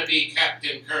few wannabe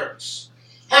Captain Kirks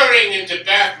hurrying into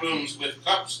bathrooms with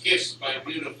cups kissed by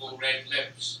beautiful red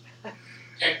lips.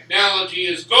 Technology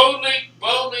is boldly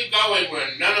going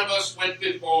where none of us went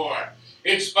before,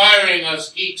 inspiring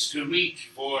us geeks to reach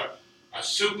for a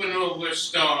supernova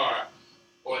star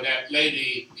or that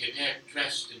lady cadet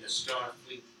dressed in a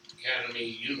Starfleet Academy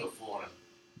uniform.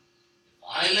 If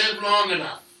I live long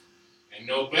enough and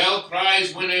Nobel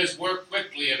Prize winners work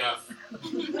quickly enough,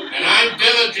 and I'm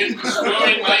diligent in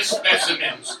storing my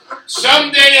specimens,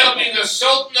 someday I'll be the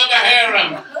Sultan of a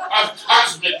harem of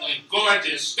cosmically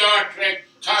gorgeous Star Trek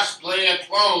cosplayer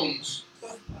clones.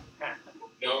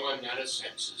 No, I'm not a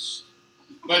sexist.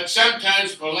 But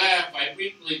sometimes for laugh, I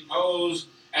briefly pose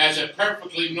as a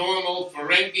perfectly normal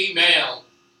Ferengi male.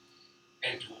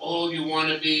 And to all you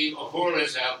wannabe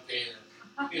Uhura's out there,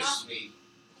 kiss me.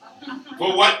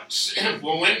 For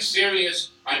when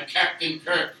serious, I'm Captain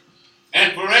Kirk,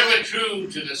 and forever true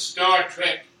to the Star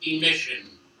Trek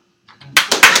emission.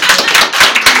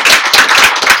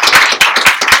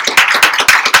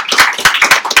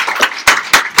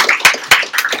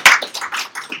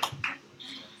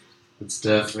 Good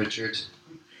stuff, Richard.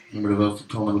 Remember to vote for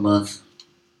Poem of the Month.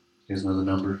 You guys know the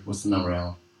number? What's the number,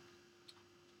 Alan?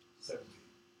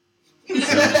 17.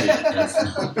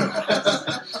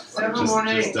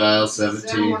 718. Just dial 17.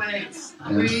 718.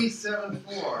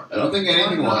 374. I don't think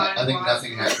anything will. I think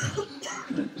nothing happened.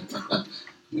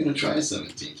 I'm gonna try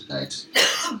 17 tonight.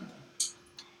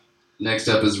 Next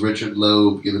up is Richard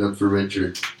Loeb. Give it up for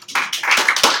Richard.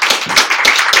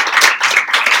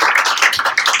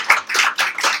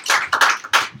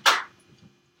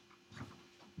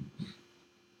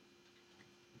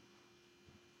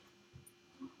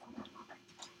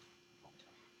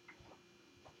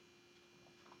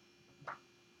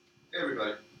 Hey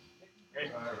everybody.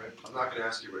 Hey. All right. I'm not going to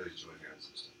ask you ready to join hands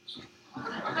this time.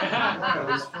 That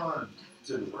was fun. It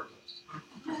didn't work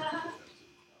last time.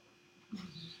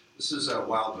 This is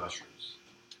Wild Mushrooms.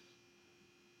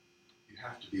 You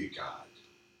have to be a god.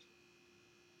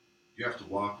 You have to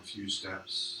walk a few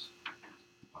steps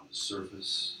on the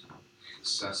surface of the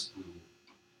cesspool,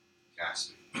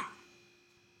 gasping.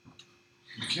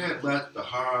 You can't let the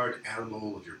hard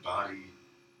animal of your body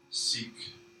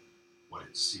seek what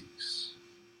it seeks.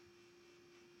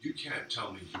 You can't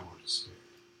tell me your despair,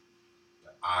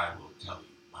 but I will tell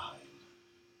you mine.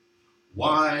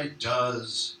 Why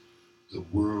does the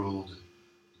world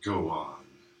go on?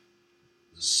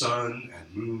 The sun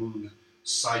and moon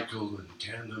cycle in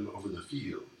tandem over the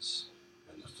fields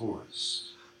and the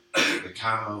forest, the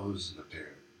cows and the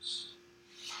bears.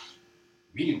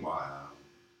 Meanwhile,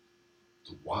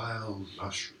 the wild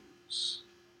mushrooms,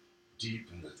 deep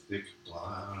in the thick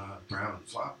brown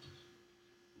flop,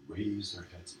 raise their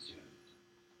heads again.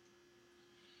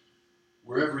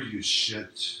 Wherever you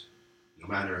shit, no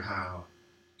matter how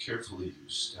carefully you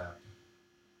step,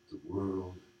 the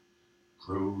world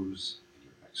grows in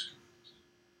your excrement.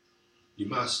 You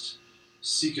must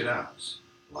seek it out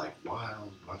like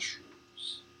wild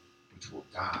mushrooms, which will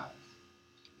die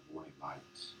in the morning light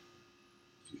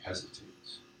if you hesitate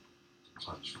to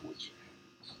plunge forth your hands.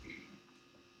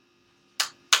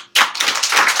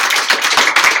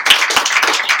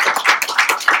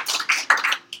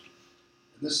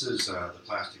 And this is the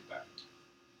plastic bag.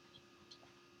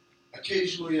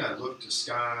 Occasionally I look to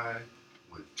sky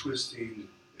when twisting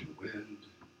in wind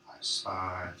I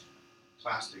spy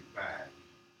plastic bag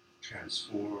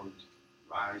transformed,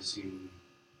 rising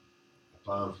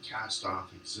above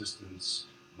cast-off existence,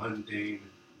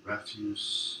 mundane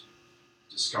refuse,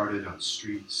 discarded on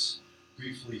streets,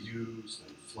 briefly used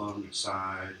and flung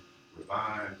aside,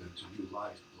 revived into new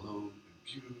life, blown,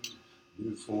 imbued,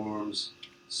 new forms,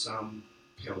 some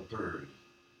pale bird,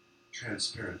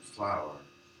 transparent flower,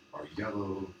 or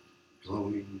yellow,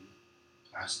 glowing,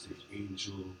 plastic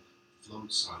angel,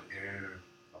 floats on air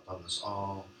above us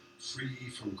all, free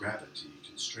from gravity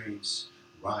constraints,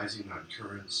 rising on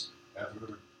currents,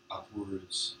 ever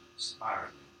upwards,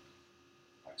 spiraling,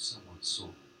 like someone's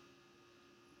soul,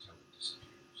 until it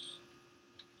disappears.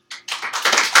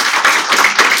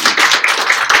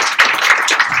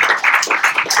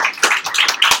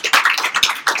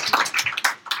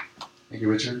 Thank you,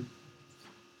 Richard.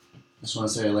 I just want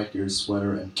to say I like your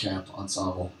sweater and cap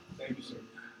ensemble. Thank you, sir.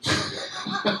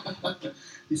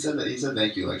 He said that. He said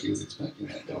thank you like he was expecting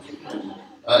that.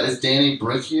 Is Danny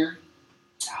Brick here?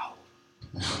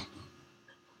 No.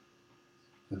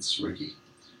 That's Ricky.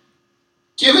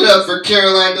 Give it up for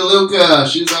Caroline DeLuca.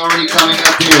 She's already coming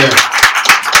up here.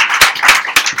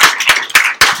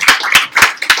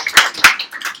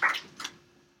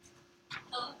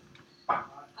 Hello.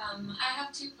 I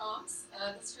have two poems.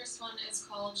 This first one is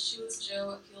called Shoeless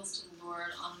Joe Appeals to the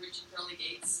Lord en route to Pearly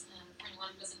Gates. And for anyone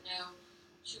who doesn't know,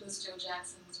 Shoeless Joe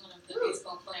Jackson was one of the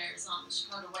baseball players on the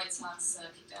Chicago White Sox,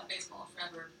 kicked out of baseball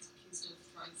forever, accused of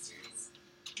throwing the series.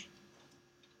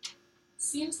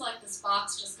 Seems like this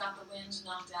box just got the wind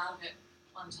knocked out of it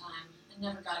one time and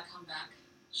never got a comeback.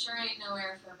 Sure ain't no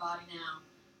air for a body now.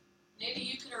 Maybe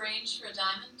you could arrange for a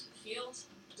diamond, a field,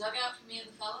 a dugout for me and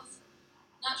the fellas?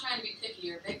 Not trying to be picky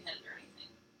or big-headed or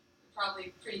anything. You're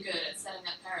probably pretty good at setting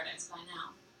up paradise by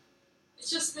now.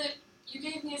 It's just that you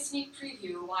gave me a sneak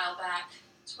preview a while back,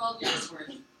 12 years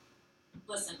worth.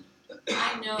 Listen,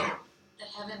 I know that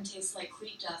heaven tastes like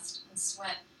cleat dust and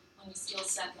sweat when you steal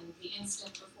second, the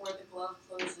instant before the glove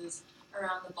closes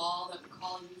around the ball that would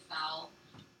call you foul.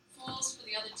 Fools for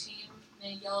the other team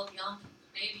may yell at the ump,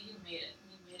 but baby, you made it,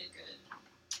 and you made it good.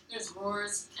 There's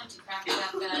roars, empty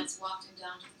crackerjack bags wafting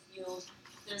down to the field.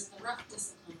 There's the rough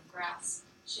discipline of grass,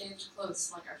 shaved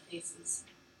close like our faces.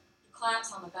 The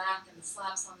claps on the back and the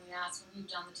slaps on the ass when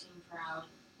you've done the team proud.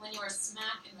 When you are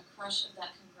smack in the crush of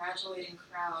that congratulating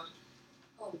crowd.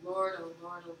 Oh Lord, oh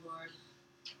Lord, oh Lord.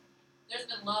 There's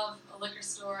been love, a liquor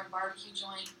store and barbecue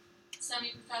joint,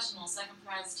 semi-professional second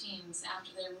prize teams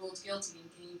after they ruled guilty and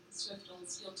gave the swift old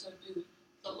steel-toed boot.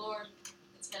 But Lord,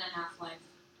 it's been a half-life.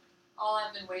 All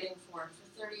I've been waiting for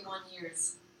 31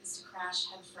 years, is to crash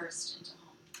headfirst into home.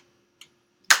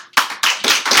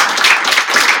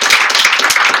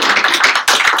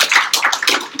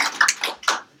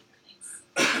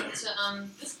 Thanks. So,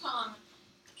 this poem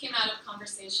came out of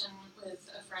conversation with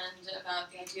a friend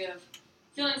about the idea of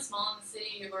feeling small in the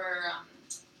city, or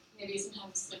maybe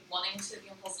sometimes like wanting to, the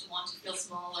impulse to want to feel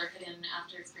small or hidden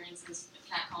after experiences of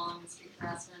catcalling and street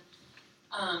harassment.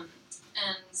 And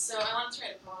so I wanted to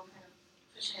write a poem kind of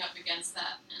pushing up against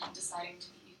that and deciding to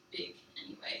be big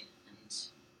anyway, and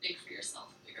big for yourself,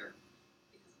 bigger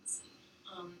because of the city.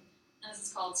 And this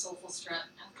is called Soulful Strut,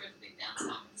 after the big dance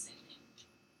song of the same name.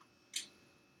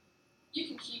 You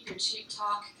can keep your cheap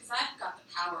talk, because I've got the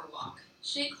power walk.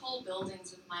 Shake whole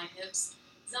buildings with my hips.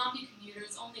 Zombie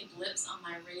commuters, only blips on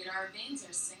my radar. Veins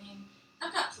are singing.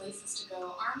 I've got places to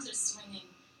go. Arms are swinging.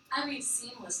 I weave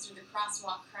seamless through the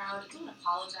crosswalk crowd. Don't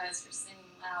apologize for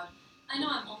singing loud. I know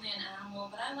I'm only an animal,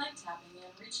 but I like tapping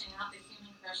in, reaching out, the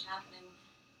human crush happening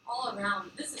all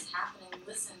around. This is happening.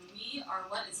 Listen, we are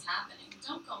what is happening.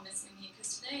 Don't go missing me,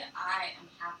 because today I am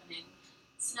happening.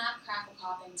 Snap, crackle,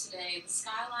 popping today. The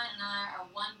skyline and I are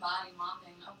one body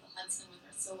mopping up the Hudson with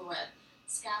our silhouette,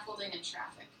 scaffolding and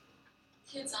traffic.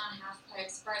 Kids on half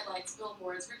pipes, bright lights,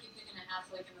 billboards, Ricky picking a half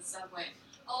lick in the subway.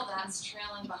 All that's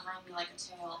trailing behind me like a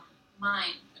tail.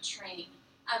 Mine, a train.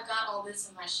 I've got all this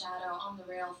in my shadow, on the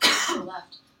rail, to the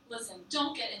left. Listen,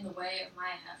 don't get in the way of my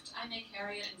heft. I may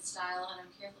carry it in style and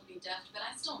I'm careful to be deft, but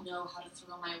I still know how to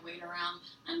throw my weight around.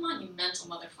 I'm monumental,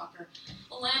 motherfucker.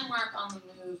 A landmark on the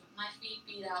move. My feet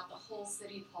beat out the whole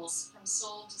city pulse, from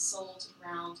soul to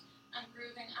ground. I'm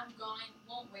grooving, I'm going,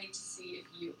 won't wait to see if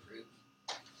you approve.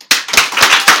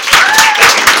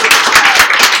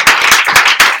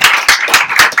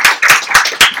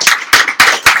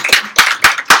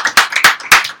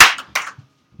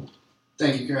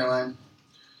 Thank you, Caroline.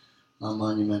 I'm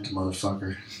monumental,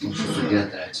 motherfucker. Don't you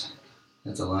forget that.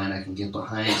 That's a line I can get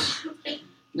behind.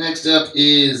 Next up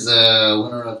is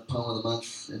winner of Poem of the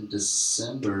Month in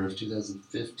December of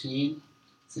 2015.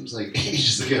 Seems like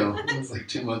ages ago. It was like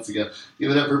 2 months ago. Give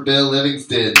it up for Bill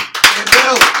Livingston.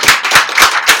 Bill!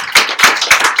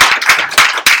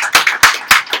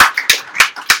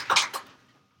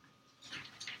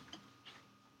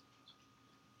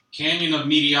 Canyon of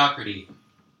Mediocrity.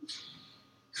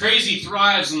 Crazy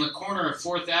thrives on the corner of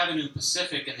 4th Avenue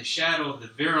Pacific in the shadow of the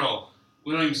virile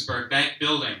Williamsburg Bank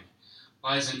building.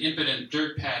 Lies an impotent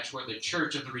dirt patch where the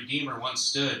Church of the Redeemer once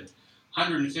stood.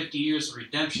 150 years of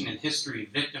redemption in history,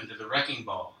 victim to the wrecking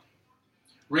ball.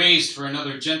 Raised for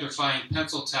another gentrifying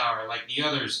pencil tower like the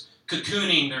others,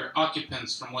 cocooning their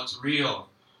occupants from what's real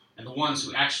and the ones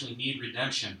who actually need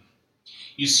redemption.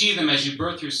 You see them as you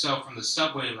birth yourself from the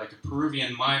subway like a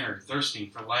Peruvian miner thirsting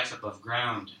for life above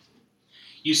ground.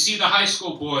 You see the high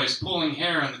school boys pulling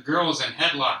hair and the girls in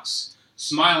headlocks,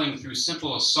 smiling through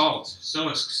simple assault, so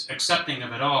accepting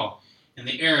of it all, in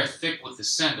the air thick with the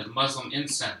scent of Muslim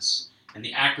incense and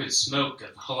the acrid smoke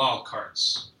of halal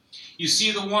carts. You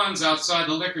see the ones outside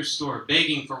the liquor store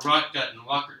begging for rot gut and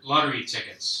lottery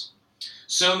tickets.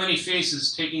 So many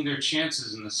faces taking their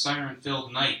chances in the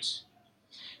siren-filled night.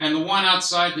 And the one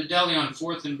outside the deli on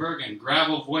 4th and Bergen,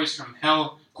 gravel voice from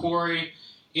hell, quarry,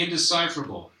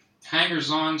 indecipherable.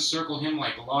 Hangers-on circle him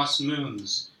like lost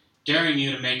moons, daring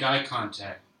you to make eye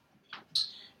contact.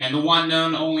 and the one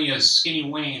known only as Skinny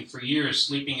Wayne for years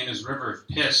sleeping in his river of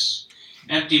piss,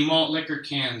 empty malt liquor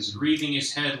cans wreathing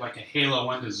his head like a halo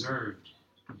undeserved.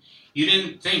 You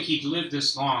didn't think he'd live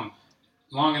this long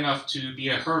enough to be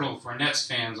a hurdle for Nets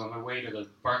fans on their way to the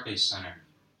Barclays Center.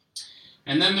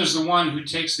 And then there's the one who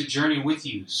takes the journey with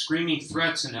you, screaming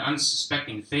threats into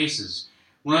unsuspecting faces,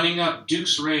 running up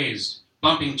dukes raised,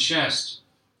 bumping chest,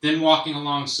 then walking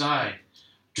alongside,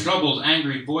 troubled,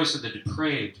 angry voice of the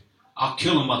depraved. I'll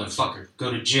kill a motherfucker,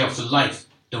 go to jail for life,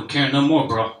 don't care no more,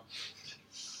 bro.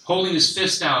 Holding his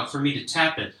fist out for me to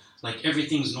tap it like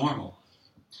everything's normal.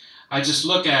 I just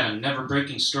look at him, never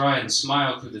breaking stride, and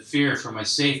smile through the fear for my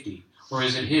safety. Or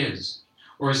is it his?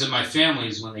 Or is it my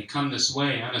family's when they come this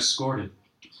way unescorted?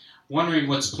 Wondering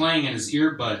what's playing in his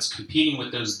earbuds, competing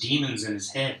with those demons in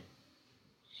his head.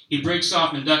 He breaks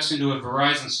off and ducks into a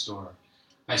Verizon store.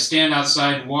 I stand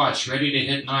outside and watch, ready to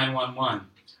hit 911,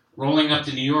 rolling up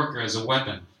the New Yorker as a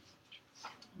weapon.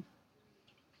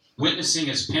 Witnessing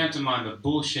his pantomime of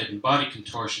bullshit and body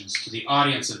contortions to the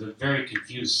audience of a very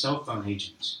confused cell phone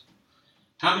agent.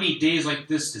 How many days like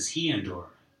this does he endure?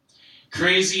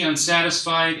 Crazy,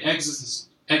 unsatisfied, exits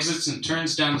and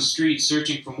turns down the street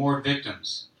searching for more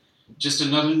victims. Just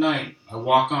another night, I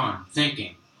walk on,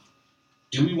 thinking,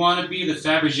 do we want to be the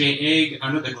Fabergé egg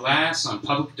under the glass on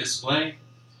public display?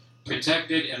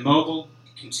 Protected, immobile,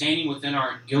 containing within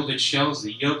our gilded shells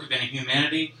the yolk of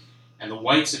inhumanity and the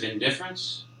whites of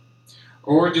indifference?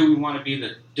 Or do we want to be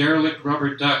the derelict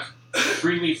rubber duck,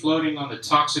 freely floating on the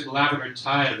toxic lavender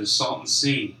tide of the Salton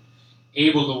Sea,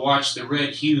 able to watch the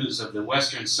red hues of the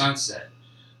western sunset,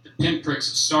 the pinpricks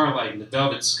of starlight in the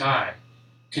velvet sky,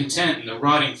 content in the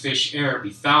rotting fish air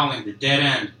befouling the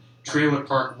dead-end trailer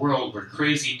park world where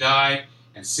crazy die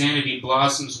and sanity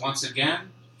blossoms once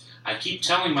again? I keep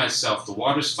telling myself the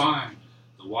water's fine,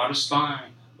 the water's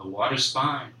fine, the water's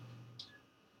fine.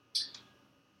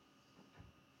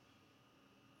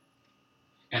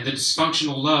 And the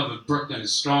dysfunctional love of Brooklyn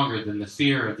is stronger than the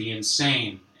fear of the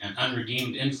insane and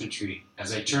unredeemed infantry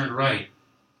as I turn right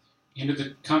into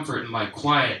the comfort in my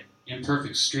quiet,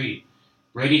 imperfect street,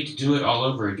 ready to do it all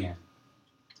over again.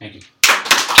 Thank you.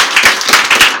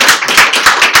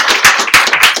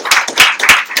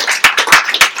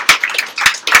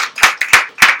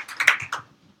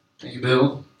 Thank you,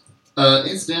 Bill.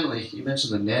 Incidentally, you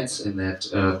mentioned the Nets in that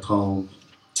poem.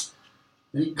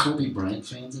 Any Kobe Bryant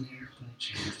fans in here?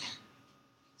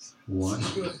 One.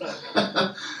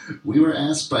 We were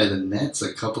asked by the Nets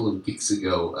a couple of weeks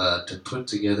ago to put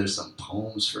together some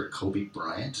poems for Kobe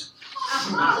Bryant.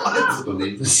 I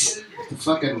believe this. The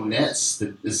fucking Nets,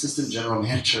 the assistant general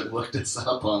manager looked us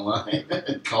up online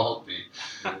and called me.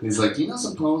 He's like, do you know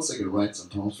some poets? I could write some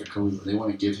poems for Kobe, but they want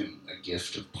to give him a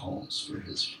gift of poems for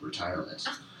his retirement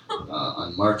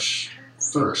on March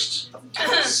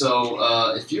 1st.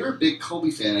 So if you're a big Kobe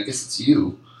fan, I guess it's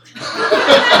you. And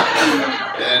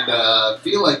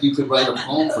feel like you could write a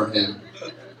poem for him.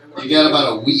 You got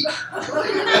about a week.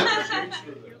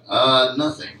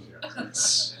 Nothing.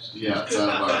 It's out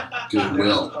of our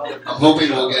goodwill. I'm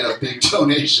hoping we'll get a big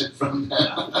donation from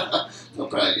them. They'll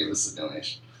probably give us a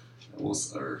donation.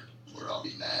 Or I'll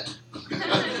be mad.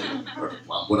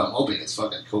 Well, what I'm hoping is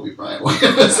fucking Kobe Bryant will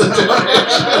give us a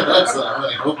donation. That's what I'm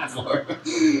really hoping for.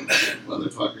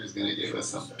 Motherfucker's gonna give us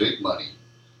some big money.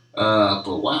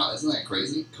 But wow, isn't that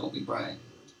crazy? Kobe Bryant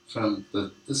from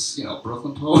this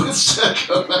Brooklyn Poets. I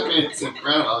mean, it's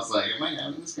incredible. I was like, am I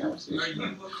having this conversation? Are you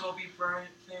a Kobe Bryant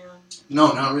fan?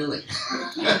 No, not really.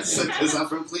 Because I'm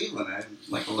from Cleveland. I'm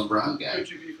like a LeBron guy.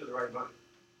 Could you be for the right money?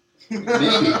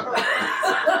 Maybe.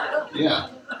 Yeah.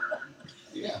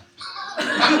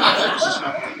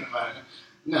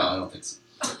 No, I don't think so.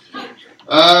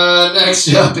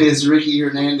 Next up is Ricky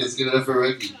Hernandez. Give it up for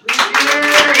Ricky.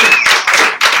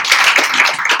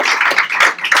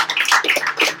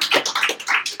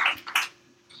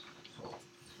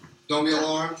 Don't be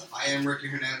alarmed. I am Ricky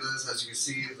Hernandez. As you can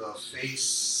see, the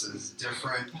face is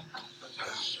different. I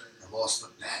lost the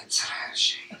bad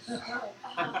tash.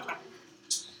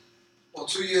 Well,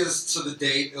 2 years to the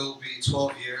date, it'll be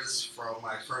 12 years from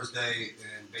my first day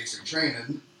in basic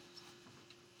training.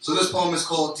 So this poem is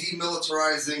called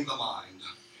Demilitarizing the Mind.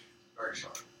 Very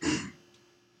short.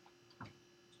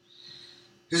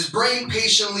 His brain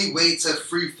patiently waits at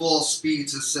free fall speed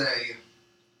to say,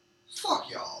 fuck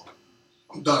y'all,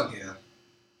 I'm done here.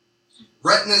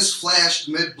 Retinas flashed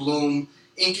mid-bloom,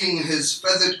 inking his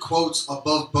feathered quotes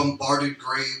above bombarded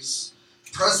graves.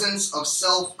 Presence of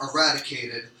self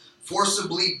eradicated,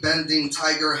 forcibly bending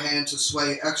tiger hand to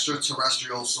sway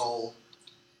extraterrestrial soul.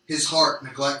 His heart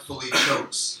neglectfully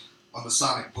chokes on the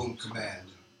sonic boom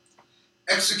command.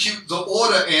 Execute the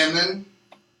order, airmen.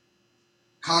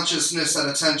 Consciousness at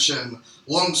attention,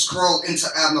 lungs curl into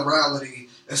abnormality,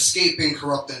 escaping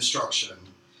corrupt instruction.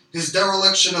 His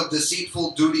dereliction of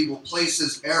deceitful duty will place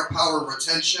his air power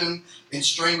retention in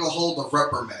stranglehold of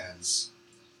reprimands,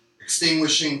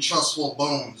 extinguishing trustful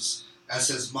bones as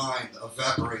his mind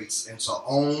evaporates into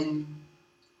Om.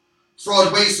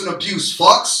 Fraud, waste, and abuse,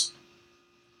 fucks.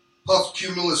 Puff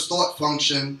cumulus thought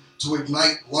function to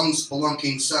ignite lungs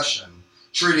spelunking session,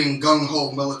 treating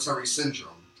gung-ho military syndrome.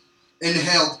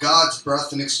 Inhaled God's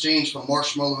breath in exchange for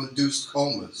marshmallow-induced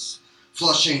comas,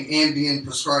 flushing Ambien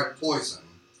prescribed poison.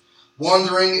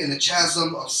 Wandering in a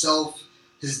chasm of self,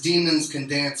 his demons can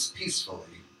dance peacefully.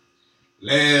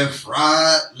 Left,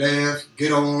 right, left,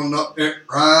 get on up there,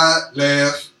 right,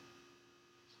 left.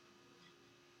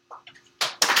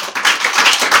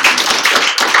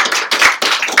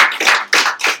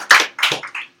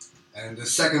 And the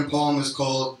second poem is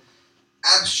called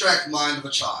Abstract Mind of a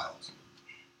Child.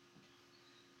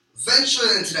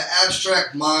 Venture into the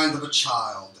abstract mind of a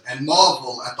child and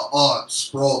marvel at the art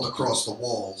sprawled across the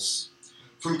walls.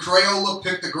 From Crayola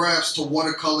pictographs to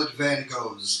watercolored Van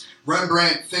Goghs,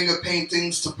 Rembrandt finger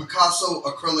paintings to Picasso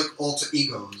acrylic alter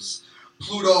egos.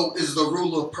 Pluto is the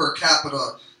ruler per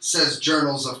capita, says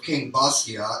Journals of King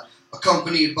Basquiat,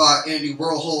 accompanied by Andy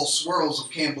Warhol swirls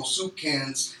of Campbell soup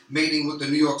cans mating with the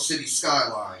New York City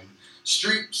skyline.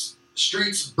 Streets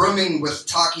brimming with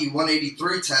Taki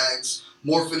 183 tags,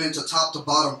 morphing into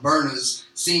top-to-bottom burners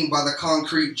seen by the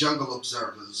concrete jungle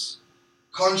observers.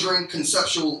 Conjuring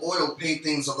conceptual oil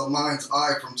paintings of the mind's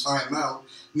eye from time out,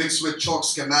 mixed with chalk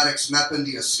schematics mapping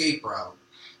the escape route.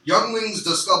 Younglings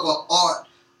discover art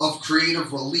of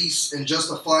creative release and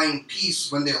justifying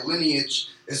peace when their lineage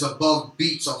is above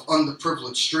beats of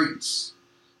underprivileged streets.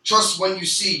 Trust when you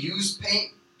see used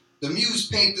paint, the muse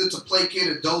painted to placate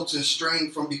adults and strain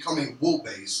from becoming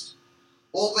wool-based.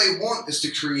 All they want is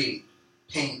to create,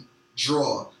 paint,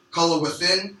 draw, color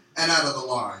within and out of the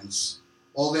lines.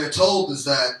 All they're told is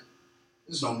that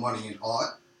there's no money in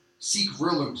art. Seek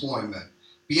real employment.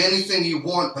 Be anything you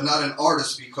want, but not an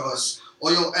artist, because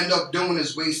all you'll end up doing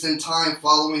is wasting time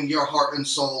following your heart and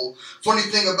soul. Funny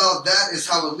thing about that is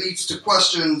how it leads to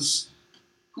questions.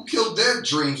 Who killed their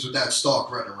dreams with that stark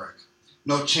rhetoric?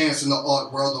 No chance in the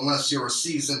art world unless you're a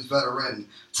seasoned veteran.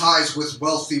 Ties with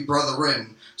wealthy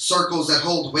brethren. Circles that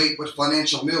hold weight with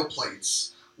financial meal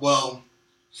plates. Well,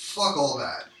 fuck all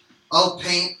that. I'll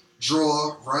paint,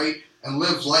 draw, write, and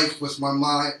live life with my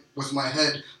mind, with my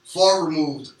head far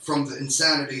removed from the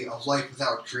insanity of life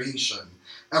without creation.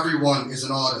 Everyone is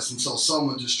an artist until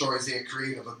someone destroys their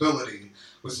creative ability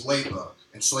with labor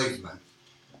enslavement.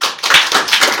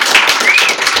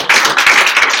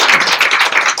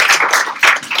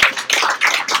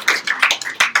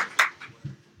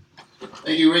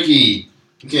 Thank you, Ricky.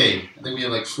 Okay, I think we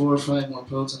have like 4 or 5 more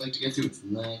poets I'd like to get through. It's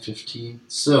 9:15.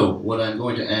 So, what I'm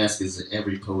going to ask is that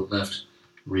every poet left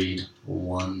read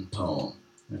one poem.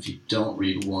 And if you don't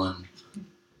read one,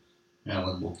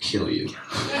 Alan will kill you. He's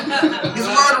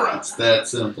a murderer! It's that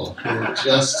simple. He'll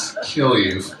just kill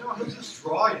you. No, he'll just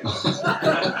draw you.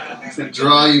 He's going to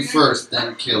draw you first,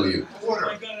 then kill you.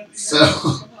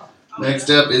 So,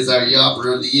 next up is our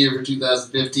Yopper of the Year for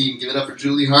 2015. Give it up for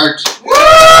Julie Hart.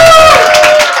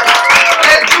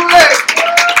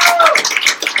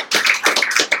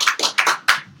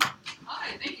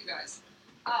 Hi, thank you guys.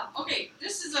 Okay,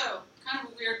 this is a kind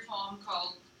of a weird poem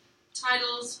called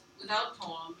Titles Without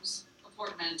Poems, a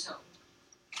Portmanteau.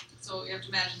 So you have to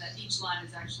imagine that each line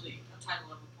is actually a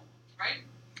title of a poem, right?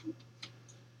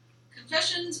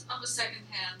 Confessions of a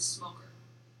Secondhand Smoker.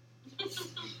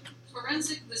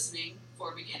 Forensic Listening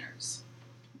for Beginners.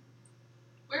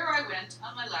 Where I went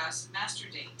on my last master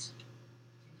date.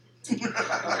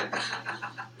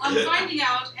 On finding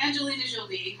out Angelina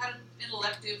Jolie had an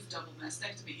elective double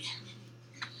mastectomy.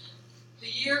 The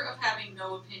year of having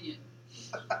no opinion.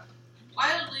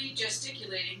 Wildly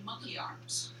gesticulating monkey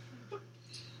arms.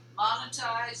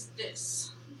 Monetize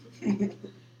this.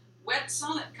 Wet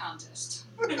sonnet contest.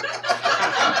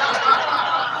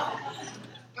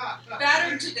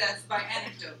 Battered to death by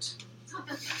anecdote.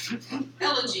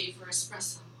 Elegy for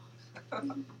espresso.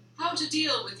 How to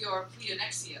deal with your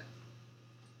pleonexia.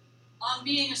 On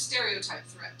being a stereotype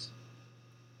threat.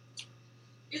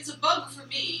 It's a bug for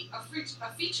me,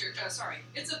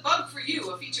 it's a bug for you,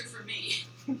 a feature for me.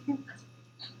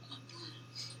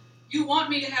 You want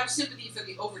me to have sympathy for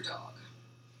the overdog.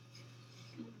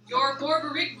 Your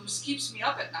Borborygmus keeps me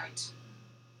up at night.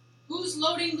 Who's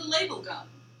loading the label gun?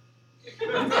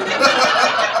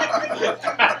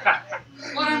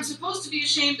 What I'm supposed to be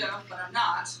ashamed of, but I'm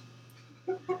not.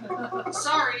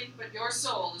 Sorry, but your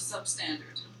soul is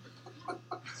substandard.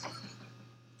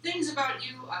 things about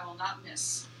you I will not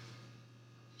miss.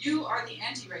 You are the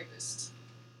anti-rapist.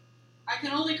 I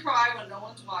can only cry when no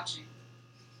one's watching.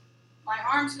 My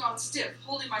arms gone stiff,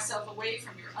 holding myself away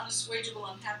from your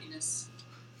unassuageable unhappiness.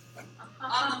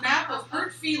 On the map of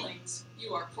hurt feelings,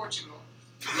 you are Portugal.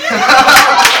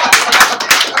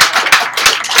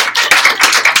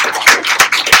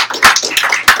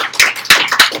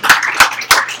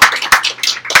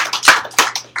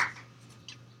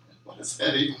 What does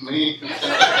that even mean?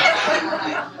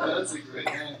 That's a great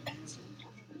name.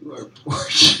 You are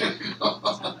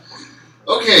Portugal.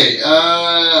 Okay,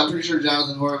 I'm pretty sure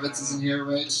Jonathan Horowitz is in here,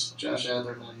 right? Josh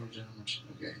Adler, not here, John Rich.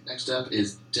 Okay, next up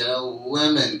is Del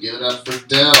Lemon. Give it up for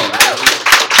Del.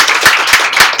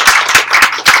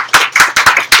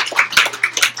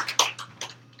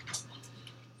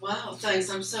 Wow, thanks.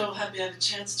 I'm so happy I had a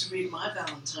chance to read my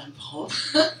Valentine poem,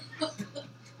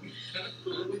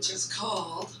 which is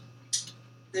called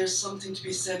There's Something to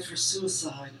Be Said for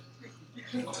Suicide.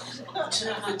 To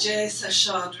Vijay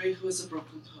Seshadri, who is a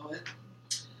Brooklyn poet.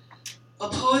 A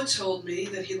poet told me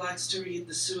that he likes to read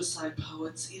the suicide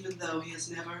poets, even though he has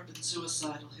never been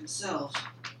suicidal himself.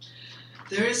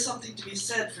 There is something to be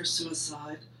said for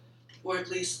suicide, or at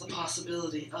least the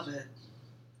possibility of it.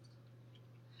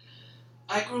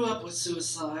 I grew up with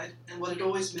suicide, and what it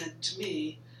always meant to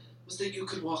me was that you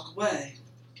could walk away.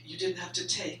 You didn't have to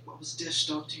take what was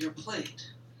dished onto your plate.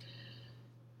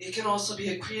 It can also be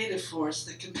a creative force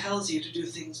that compels you to do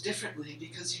things differently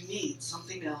because you need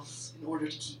something else in order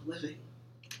to keep living.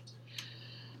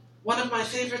 One of my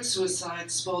favorite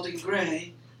suicides, Spalding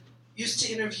Gray, used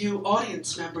to interview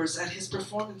audience members at his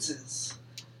performances.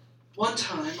 One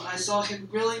time, I saw him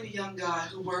grilling a young guy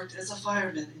who worked as a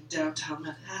fireman in downtown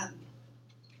Manhattan.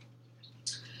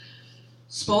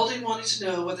 Spalding wanted to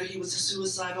know whether he was a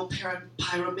suicidal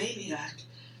pyromaniac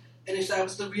and if that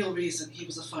was the real reason he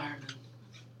was a fireman.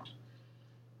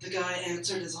 The guy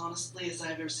answered as honestly as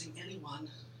I've ever seen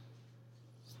anyone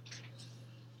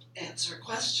answer a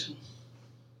question.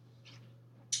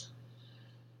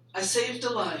 I saved a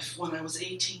life when I was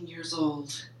 18 years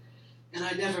old, and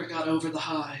I never got over the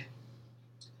high.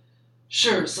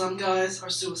 Sure, some guys are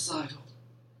suicidal,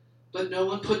 but no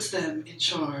one puts them in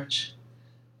charge,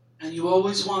 and you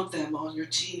always want them on your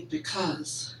team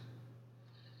because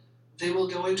they will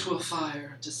go into a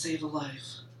fire to save a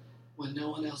life when no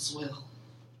one else will.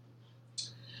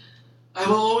 I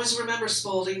will always remember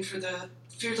Spalding for the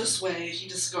fearless way he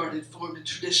discarded form and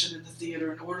tradition in the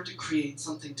theater in order to create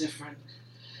something different.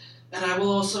 And I will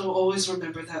also always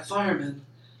remember that fireman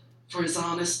for his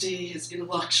honesty, his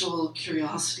intellectual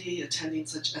curiosity, attending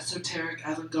such esoteric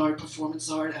avant-garde performance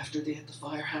art after they hit the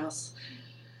firehouse,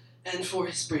 and for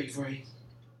his bravery.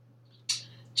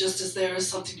 Just as there is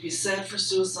something to be said for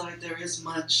suicide, there is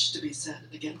much to be said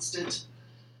against it.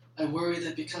 I worry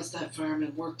that because that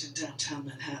fireman worked in downtown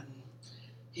Manhattan,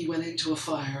 he went into a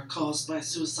fire caused by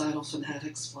suicidal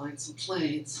fanatics flying some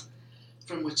planes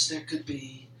from which there could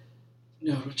be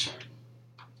no return.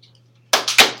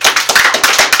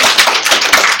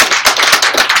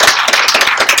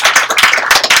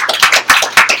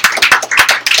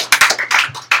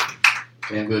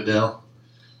 Damn good, Del.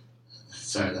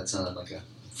 Sorry, that sounded like a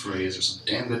phrase or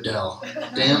something. Damn good, Del.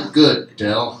 Damn good,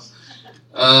 Del.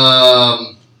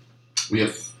 We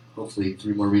have hopefully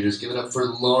 3 more readers. Give it up for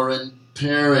Lauren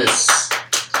Paris.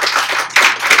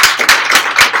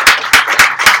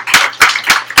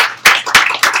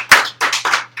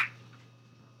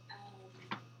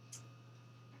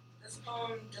 This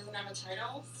poem doesn't have a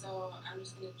title, so I'm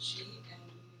just going to cheat and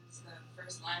use the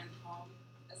first line of the poem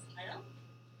as the title.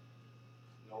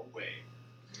 No way.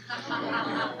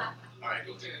 Alright,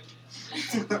 go ahead.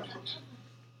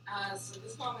 So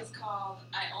this poem is called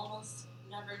I Almost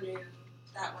Never Knew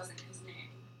That Wasn't His Name.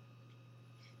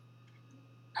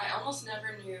 I almost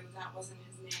never knew that wasn't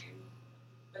his name,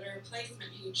 but a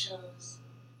replacement he chose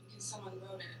because someone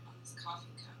wrote it on his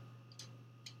coffee cup.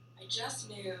 I just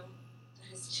knew that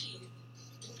his teeth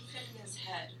didn't fit in his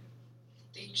head.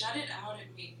 They jutted out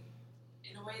at me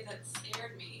in a way that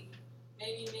scared me,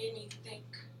 maybe made me think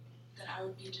that I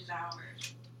would be devoured.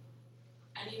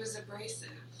 And he was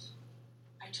abrasive.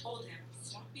 I told him,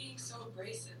 stop being so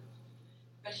abrasive.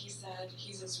 But he said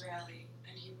he's Israeli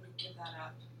and he wouldn't give that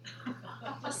up.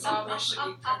 The Sabra should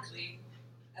be prickly,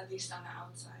 at least on the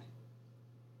outside.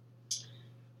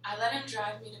 I let him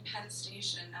drive me to Penn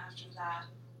Station after that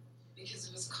because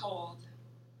it was cold.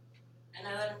 And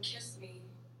I let him kiss me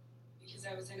because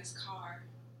I was in his car.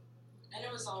 And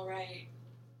it was alright.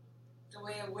 The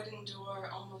way a wooden door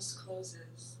almost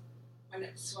closes when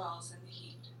it swells in the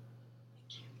heat.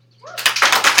 Thank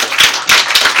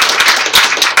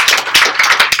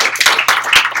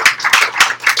you.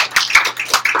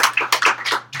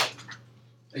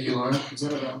 Laura, is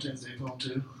that a Valentine's Day poem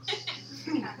too?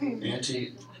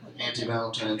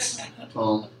 Anti-Valentine's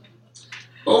poem.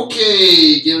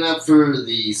 Okay, give it up for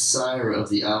the sire of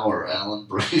the hour, Alan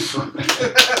Braver.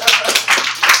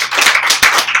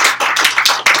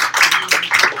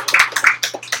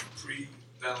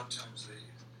 Pre-Valentine's Day.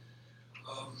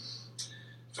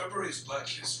 February is Black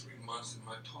History Month, and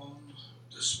my poem,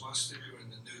 The Swastika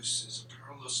and the Noose, is a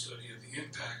parallel study of the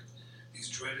impact these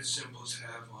dreaded symbols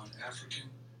have on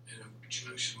African and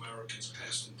Jewish Americans,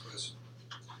 past and present.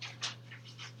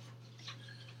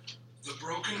 The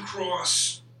broken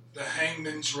cross, the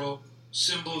hangman's rope,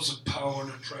 symbols of power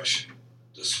and oppression,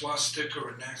 the swastika,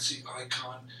 a Nazi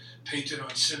icon painted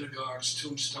on synagogues,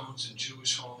 tombstones, and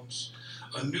Jewish homes,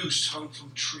 a noose hung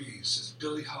from trees, as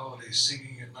Billie Holiday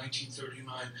singing in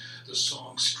 1939 the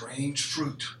song Strange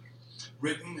Fruit,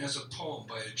 written as a poem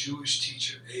by a Jewish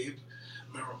teacher, Abe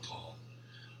Maripol,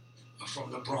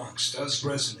 from the Bronx, does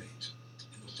resonate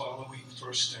in the following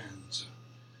first stanza.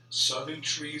 Southern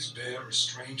trees bear a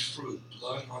strange fruit,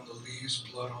 blood on the leaves,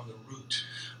 blood on the root,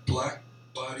 black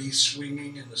bodies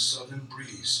swinging in the southern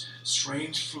breeze,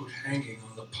 strange fruit hanging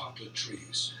on the poplar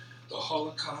trees. The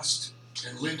Holocaust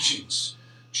and lynchings,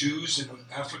 Jews and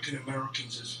African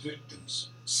Americans as victims,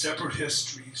 separate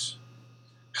histories,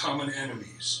 common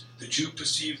enemies. The Jew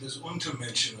perceived as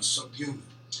Untermenschen, a subhuman.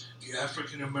 The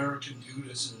African American viewed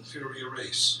as an inferior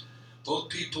race. Both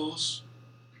peoples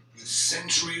with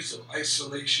centuries of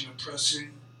isolation,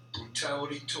 oppressing,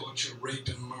 brutality, torture, rape,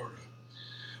 and murder,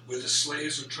 where the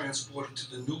slaves were transported to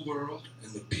the New World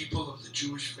and the people of the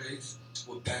Jewish faith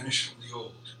were banished from the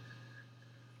Old.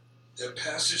 Their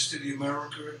passage to the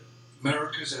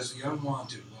Americas as the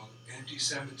unwanted, while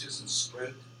anti-Semitism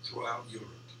spread throughout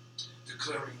Europe,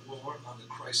 declaring war on the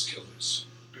Christ killers.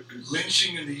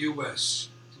 Lynching in the U.S.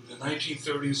 through the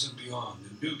 1930s and beyond,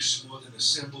 the noose, more than a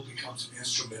symbol, becomes an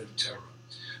instrument of terror.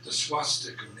 The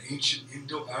swastika, an ancient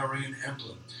Indo-Aryan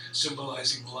emblem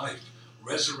symbolizing life,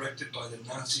 resurrected by the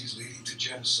Nazis, leading to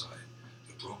genocide.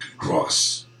 The broken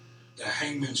cross, the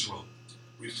hangman's rope,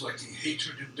 reflecting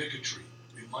hatred and bigotry,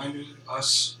 reminded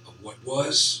us of what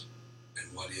was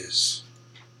and what is.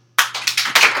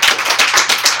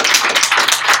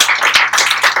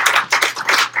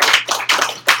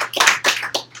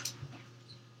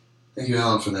 Thank you,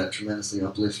 Alan, for that tremendously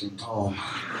uplifting poem.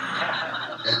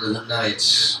 End of the night,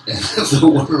 end of the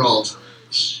world.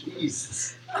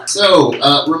 Jesus. So,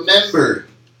 remember,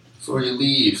 before you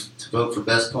leave, to vote for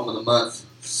Best Poem of the Month,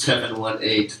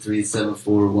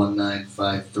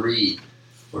 718-374-1953,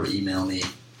 or email me,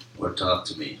 or talk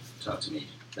to me. Talk to me,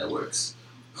 that works.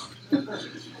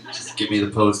 Just give me the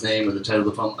poet's name or the title of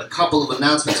the poem. A couple of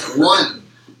announcements. One,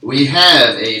 we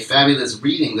have a fabulous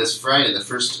reading this Friday, the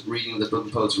first reading of the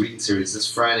Brooklyn Poets Reading Series, this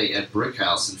Friday at Brick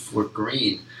House in Fort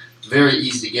Greene. Very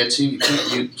easy to get to.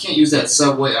 You can't use that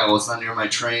subway. Oh, it's not near my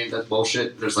train. That's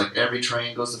bullshit. There's like every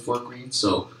train goes to Fort Greene,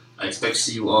 so I expect to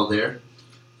see you all there.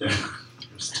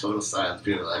 There's total silence.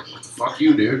 People are like, what the fuck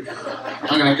you, dude? I'm not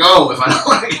gonna go if I don't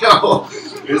want to go.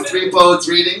 There's 3 poets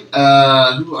reading.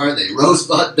 Who are they?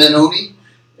 Rosebud Benoni,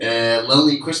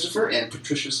 Lonely Christopher, and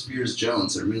Patricia Spears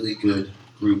Jones. A really good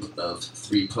group of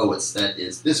 3 poets. That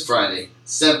is this Friday,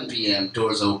 7 p.m.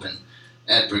 Doors open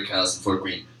at Brick House in Fort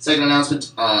Greene. Second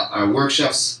announcement, our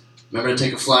workshops. Remember to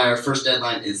take a flyer. First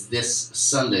deadline is this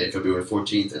Sunday, February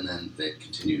 14th, and then that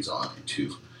continues on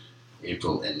into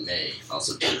April and May.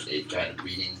 Also take a guided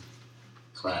reading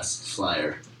class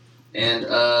flyer. And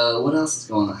what else is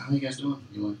going on? How are you guys doing?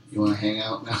 You want to hang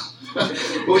out now?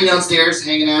 We'll be downstairs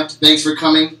hanging out. Thanks for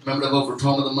coming. Remember to vote for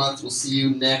Poem of the Month. We'll see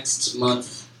you next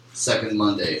month, second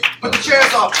Monday. Put the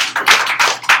chairs up.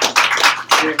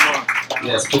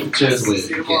 Yes, put the chairs away if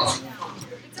you can.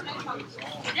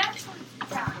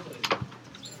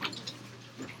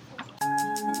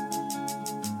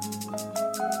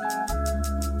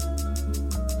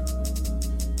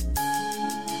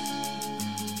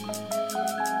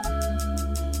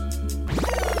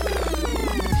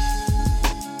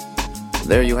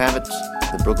 There you have it,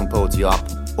 the Brooklyn Poets Yop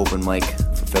open mic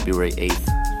for February 8th,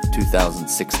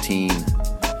 2016.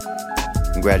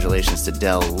 Congratulations to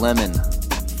Dell Lemon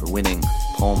for winning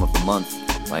Poem of the Month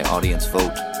by audience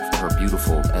vote for her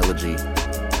beautiful elegy,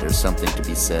 There's Something to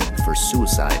Be Said for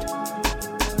Suicide.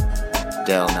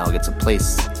 Dell now gets a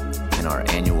place in our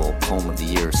annual Poem of the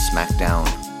Year Smackdown,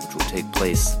 which will take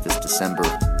place this December,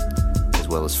 as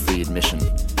well as free admission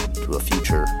to a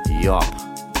future Yop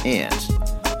and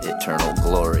Eternal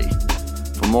Glory.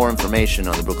 For more information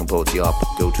on the Brooklyn Poets Yop,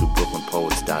 go to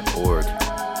brooklynpoets.org.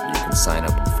 You can sign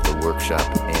up for the workshop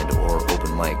and or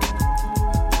open mic.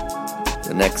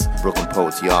 The next Brooklyn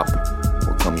Poets Yop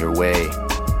will come your way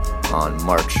on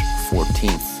March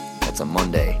 14th. That's a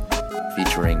Monday,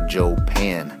 featuring Joe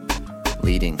Pan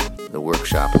leading the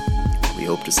workshop. We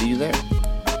hope to see you there.